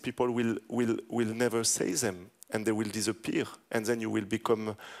stories, people will never say them, and they will disappear, and then you will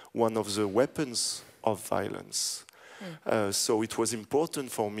become one of the weapons of violence. So it was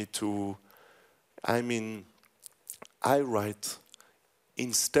important for me I write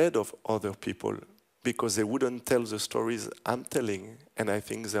instead of other people because they wouldn't tell the stories I'm telling, and I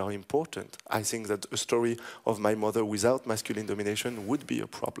think they are important. I think that a story of my mother without masculine domination would be a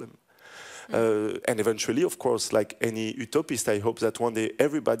problem. And eventually, of course, like any utopist, I hope that one day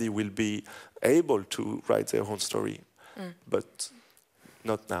everybody will be able to write their own story, but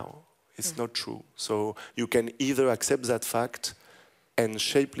not now. It's not true. So you can either accept that fact and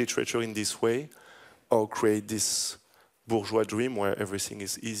shape literature in this way, or create this bourgeois dream where everything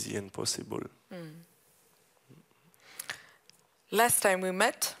is easy and possible. Last time we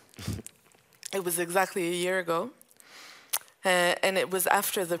met, it was exactly a year ago, and it was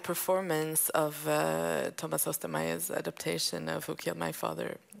after the performance of Thomas Ostermeyer's adaptation of Who Killed My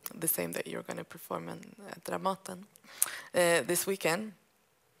Father, the same that you're going to perform at Dramaten this weekend.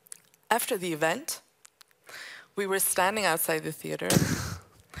 After the event, we were standing outside the theater,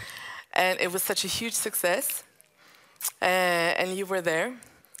 and it was such a huge success. And you were there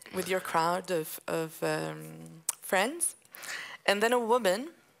with your crowd of friends. And then a woman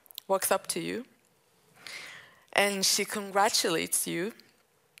walks up to you, and she congratulates you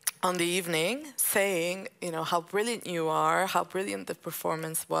on the evening, saying, you know, how brilliant you are, how brilliant the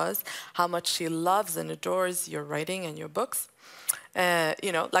performance was, how much she loves and adores your writing and your books,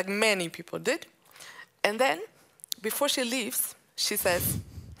 you know, like many people did. And then, before she leaves, she says,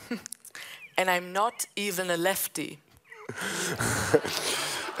 and I'm not even a lefty.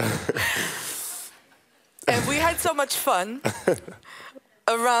 And we had so much fun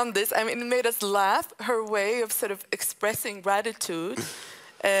around this. I mean, it made us laugh, her way of sort of expressing gratitude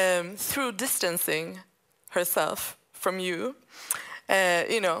through distancing herself from you.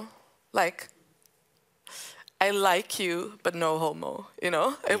 You know, like, I like you, but no homo, you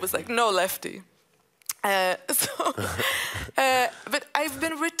know? It was like, no lefty. But I've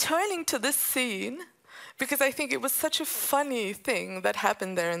been returning to this scene because I think it was such a funny thing that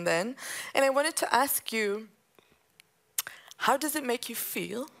happened there and then. And I wanted to ask you, how does it make you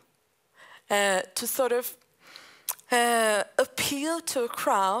feel to sort of appeal to a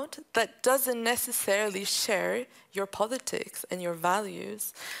crowd that doesn't necessarily share your politics and your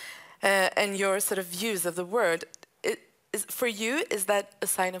values and your sort of views of the world? For you, is that a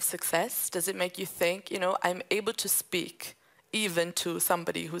sign of success? Does it make you think, you know, I'm able to speak even to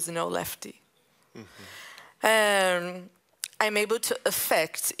somebody who's no lefty? Mm-hmm. I'm able to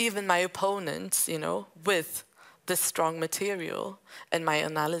affect even my opponents, you know, with this strong material and my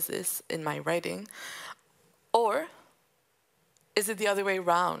analysis in my writing? Or is it the other way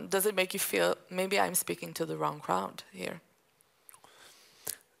around? Does it make you feel, maybe I'm speaking to the wrong crowd here?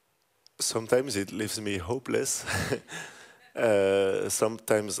 Sometimes it leaves me hopeless.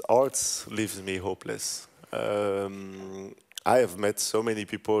 Sometimes arts leaves me hopeless. I have met so many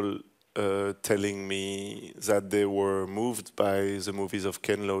people telling me that they were moved by the movies of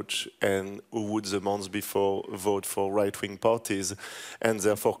Ken Loach and who would the months before vote for right-wing parties and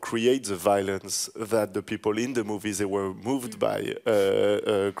therefore create the violence that the people in the movies they were moved by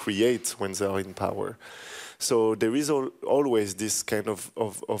create when they are in power. So there is always this kind of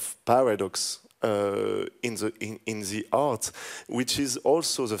paradox in the art, which is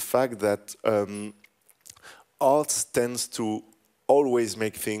also the fact that art tends to always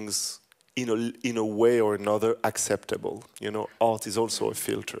make things in a way or another acceptable. You know, art is also a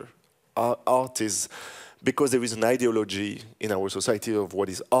filter. Art is, because there is an ideology in our society of what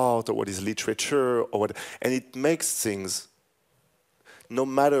is art or what is literature or what, and it makes things, no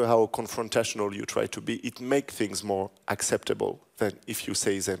matter how confrontational you try to be, it makes things more acceptable than if you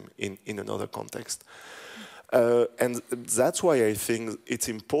say them in another context. And that's why I think it's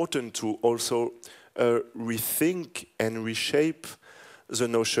important to also rethink and reshape the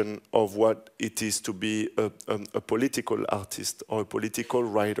notion of what it is to be a political artist or a political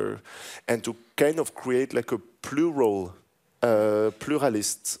writer, and to kind of create like a plural,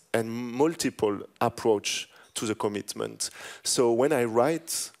 pluralist and multiple approach to the commitment. So when I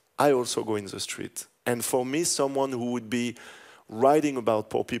write, I also go in the street. And for me, someone who would be writing about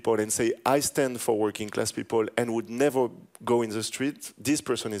poor people and say, I stand for working class people and would never go in the street, this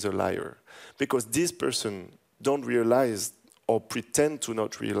person is a liar. Because this person don't realize or pretend to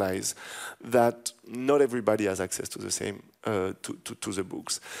not realize that not everybody has access to the same, to the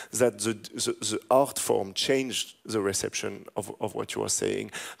books. That the art form changed the reception of what you are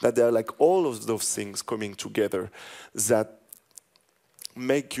saying. That there are like all of those things coming together that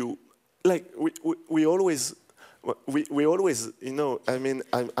make you, like we always, you know, I mean,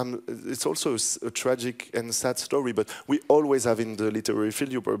 it's also a tragic and sad story, but we always have in the literary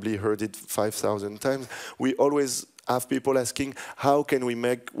field, you probably heard it 5,000 times, we always have people asking, how can we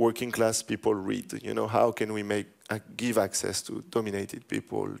make working class people read? You know, how can we give access to dominated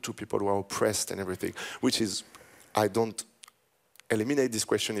people, to people who are oppressed and everything? Which is, I don't eliminate this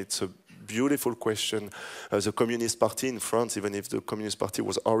question, it's a beautiful question. The Communist Party in France, even if the Communist Party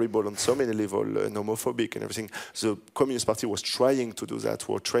was horrible on so many levels and homophobic and everything, the Communist Party was trying to do that,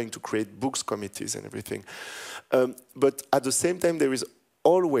 were trying to create books committees and everything. But at the same time, there is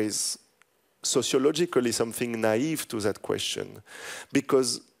always sociologically something naive to that question.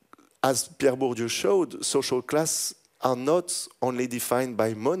 Because as Pierre Bourdieu showed, social class are not only defined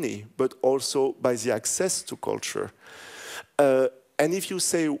by money, but also by the access to culture. And if you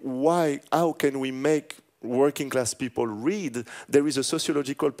say, how can we make working class people read, there is a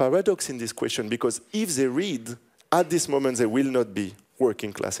sociological paradox in this question, because if they read, at this moment they will not be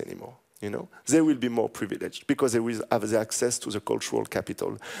working class anymore. You know, they will be more privileged because they will have the access to the cultural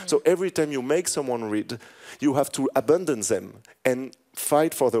capital. So every time you make someone read, you have to abandon them and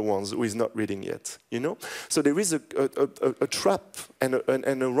fight for the ones who is not reading yet. You know, so there is a trap and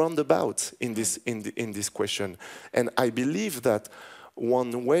a roundabout in this question. And I believe that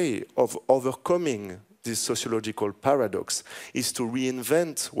one way of overcoming this sociological paradox is to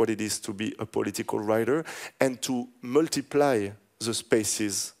reinvent what it is to be a political writer and to multiply the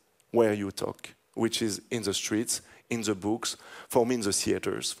spaces where you talk, which is in the streets, in the books, for me in the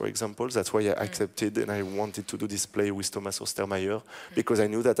theaters, for example. That's why I accepted and I wanted to do this play with Thomas Ostermeyer, because I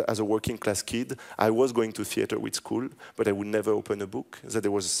knew that as a working class kid, I was going to theater with school, but I would never open a book, that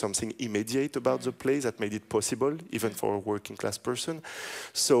there was something immediate about the play that made it possible, even for a working class person.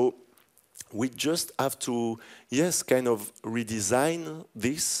 So we just have to, yes, kind of redesign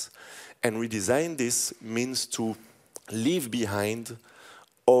this, and redesign this means to leave behind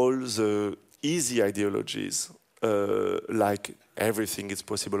all the easy ideologies, like everything is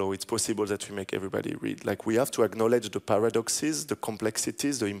possible, or it's possible that we make everybody read. Like, we have to acknowledge the paradoxes, the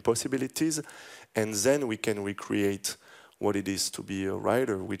complexities, the impossibilities, and then we can recreate what it is to be a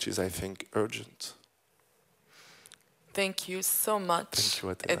writer, which is, I think, urgent. Thank you so much, thank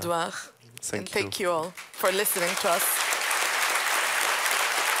you, Edouard. Thank you all for listening to us.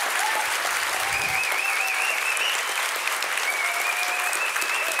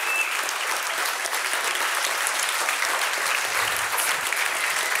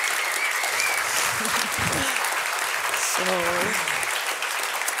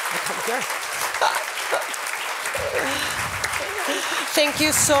 Thank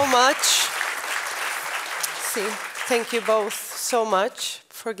you so much. Thank you both so much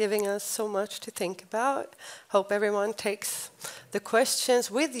for giving us so much to think about. Hope everyone takes the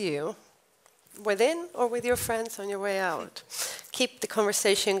questions with you, within or with your friends on your way out. Keep the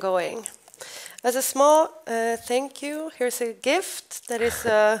conversation going. As a small thank you, here's a gift that is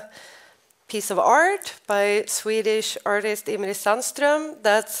a piece of art by Swedish artist Imre Sandström.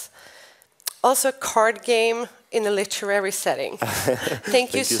 That's also a card game in a literary setting.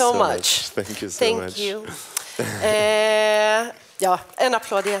 Thank you so much. Thank you so much. Thank you. Ja, en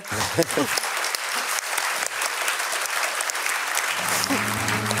applåd igen.